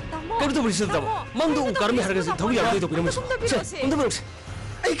तमो कइनो तो बरिसु तमो मंगदो उकारमे हरगस थौरि यादो तो पिरमस से उन्दो बरस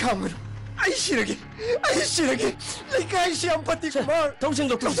आई खामर आई शिरगे लेकाई श्यामपति कुमार थौसिंग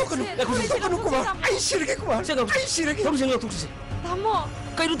डॉक्टर तोकनु कुमार आई शिरगे थौसिंग डॉक्टर से तमो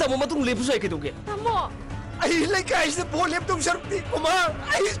कइनो तमो मतुंग लेपुसु आइ केदोगे तमो आई लेकाई से बोल लेप तुम शर्ती कुमार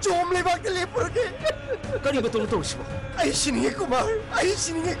आई जोम लेबाक लेपुरगे करि बतोन तोरसिबो आई सिनिगे कुमार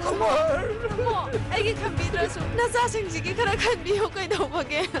तमो आइगे खंबिद्रसु नजा सिंगजिगे खरा खंबियो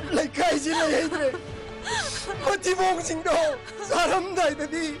कइदौबगे लेकाई जी लेइद्रे मती मोंग सिंगदो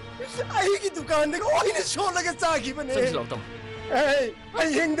सारमदाइददी आइगी दुकान देखो ओइने सोलगा चाखिबने चल लौतम ए आई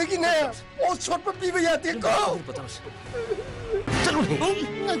हेंगदगिने ओ छोट पर पीबे याते को चलो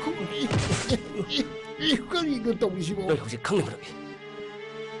이거 또 우시고 너 혹시 강림 그러게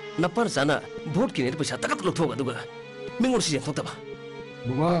나빠는 자나 보트 기내 पैसा तक लौथोगा दुगा मिंगोर सिजन थोक्तबा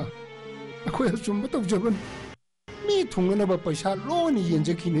बुवा अखोय सुम बतौ जबन मी थुंगनबा पैसा लोनी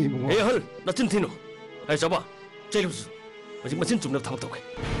येंजखिने बुवा ए हल नचिन थिनो ए जबा चेलुस मजिक मचिन चुमना थाम तोके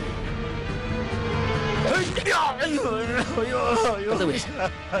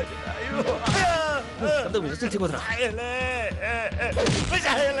Tante bisa sih kotra.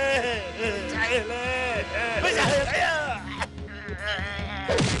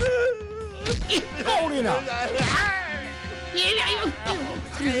 Kau ni nak?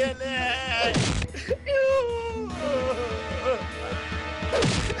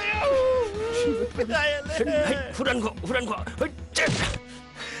 Huran kok.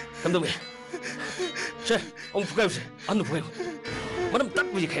 Tante bisa. Saya, om buka bisa. Anu buka. Mana tak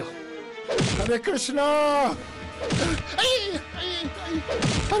boleh kau. Hare Krishna!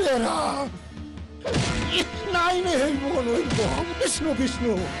 Hare Ram! नहीं बोलो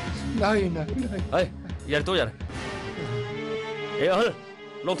विष्णु नहीं अरे यार तो यार ए हल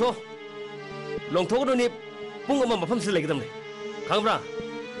लंथो को नी पुंग अमा मफम से लेगदम ने खांब्रा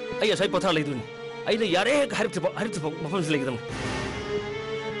आई असै पथा लेदुनी आई ले यारे हरित मफम से लेगदम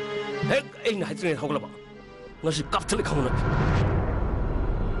हे आई ना हाइट्रे हगलबा ngasi kaptले खाउना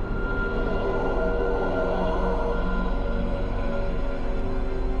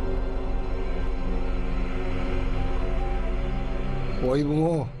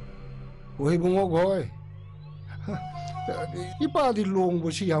Oi bungo goi. Ipa di long bo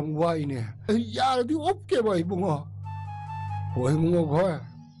si yang wai ne. Ya di op ke bai bungo. Oi bungo goi.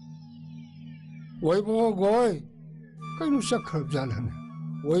 Oi bungo goi. Kai nu sakhar jalan.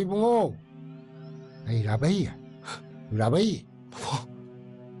 Oi bungo. Hey Rabai. Rabai.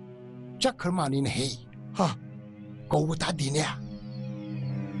 Sakhar mani ne hey. Ha. Kau ta di ne.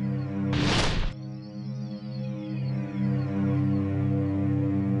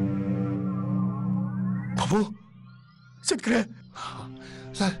 Babu. Sakre.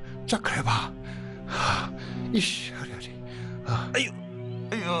 Sakre ba. Ish, hurry, hurry. Ayo.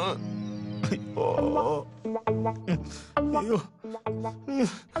 Ayo. Ayo.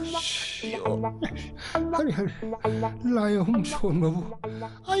 Hurry, hurry. Lai hum son babu.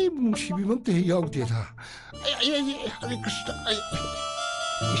 Ai mung sibi mam te yaw de tha. Ai, Hare Krishna. Ai.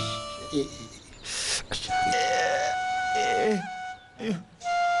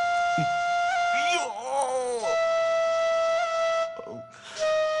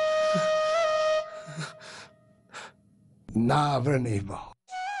 Never neighbor.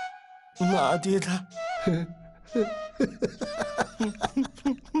 Nadira.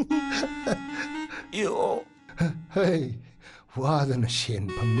 Yo. Hey, wadan shen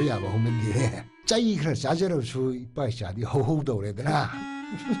pangbu ya ba homen di ne. Chai khra jajaro su pai cha di ho ho do le da.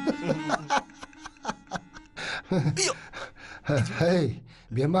 Yo. Hey,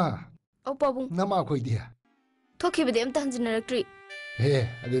 Bema. Oh, Babu. Nama khoi dia. Thoki bade am tan jinaraktri. Hey,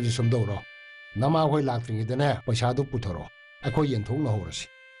 adu ji som do ro. Nama khoi lak tring de ne, paisa du puthoro. Akhoi yen thong na ho ra si.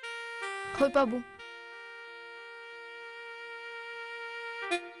 Hoi, Babu.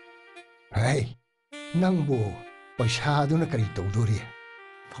 Hey, nangbo paisa du na kari to do ri.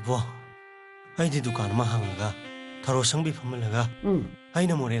 Babu. Ai di dukan ma hanga. Tharo sang bi phamalaga. Ai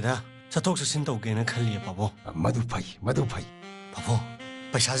na more da. Sathok sasin tau ge na khali babu. Madu phai. Babu.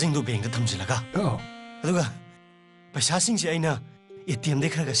 Paisa sing du beng da thamjilaga. Aduga. Paisa sing si aina ATM de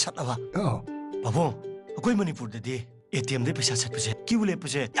khara ga sataba. Babu. Akoi Manipur da di ATM de paisa sat pase. Kiu le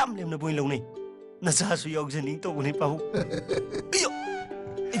pase. Yam lem na boin lo nei. Na sa su yog jani to ni babu. Ayo.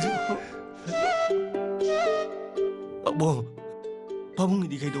 Babu. Babu ni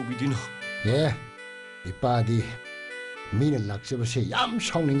di kai do bidino. Yeah. Ipa di mina lakse se yam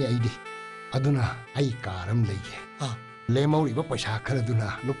sawning ai di. Aduna ai karam leye. Le mauri ba paisa khara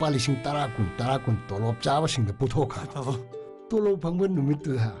duna lupa lising tara kun tolop chawa sing de puthoka. Babu. Tolo phangban numit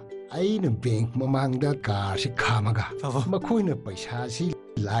tu ha. Ai na bank mamang da car si khamaga. Makhoi na paisa si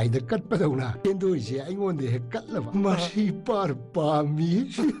lai da kat pa dauna. Kendo ise ai ngon de kat la ba. Masi par pa mi.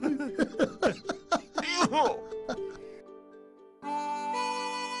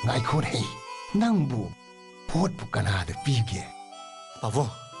 Ngai khon hei. Nangbu pot bu kana da pige. Babu.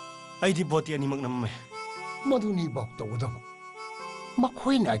 Ai di boti ani mak nam me. Maduni bok to da.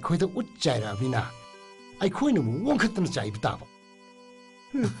 Makhoi na ai khoi da ut chai ra bina. Ai khoi na wong khat na chai bita ba.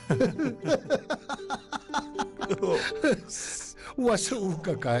 Wasa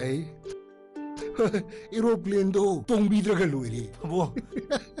uka kai. Aeroplane do tong bidra ka luiri. Babu.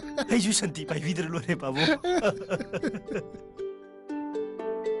 Ai ju santi pai bidra lo re babu.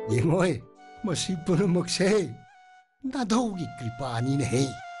 Yengoi, masi punamak se. Nadau gi kripa ni ne hei.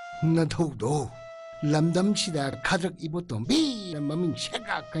 Nadau do. Lamdam sida khadrak ibotom bi na maming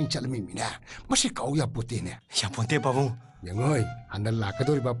sega kan chalmi mina. Masi kau ya puti ne. Ya ponte babu. Yengoi, andal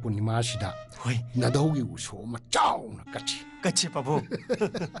lakadori ba punima sida. Hoi, nadau gi uso ma chau na kachi. Kachi babu.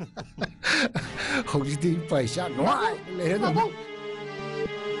 Hoji di paisa noai le na. Babu.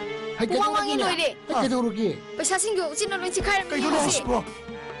 Hai ka Wang wangi loi de. Hai ka do ro ki. Paisa sing yo sin no chi khai. Kai do ro si.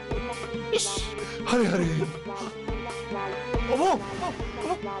 Hari. Babu.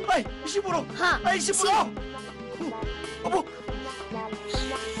 Ai, isi buro. Ha. Ai, isi buro. Babu.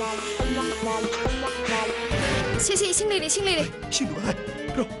 Sisi sing le de. Isi buro.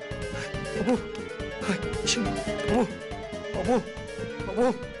 Bro. Babu. Hai, isi buro.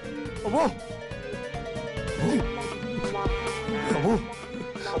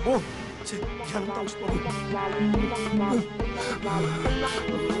 Babu. Se yang tahu babu.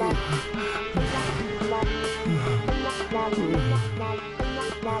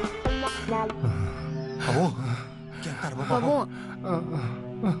 Babu. Yang tar babu.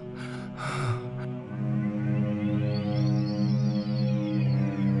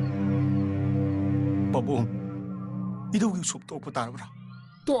 Babu. Ido gi sup to putar bra.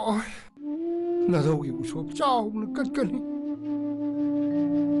 To. Na do gi sup chau na kan.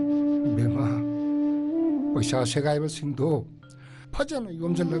 Bema. Paisa segai ba sing do. Phajana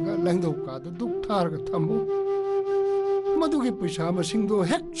yomjal laga langdo ka da duk thar ga thamu. Madugi paisa ma sing do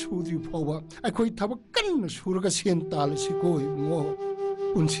hek chudi phawa. Akhoi thaba kan surga sen tal si koi mo.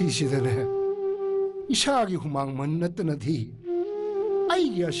 Unsi si da ne. Isa gi humang man nat na thi. Ai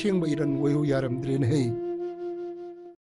ya sing ba iran woyo yaram dre nei.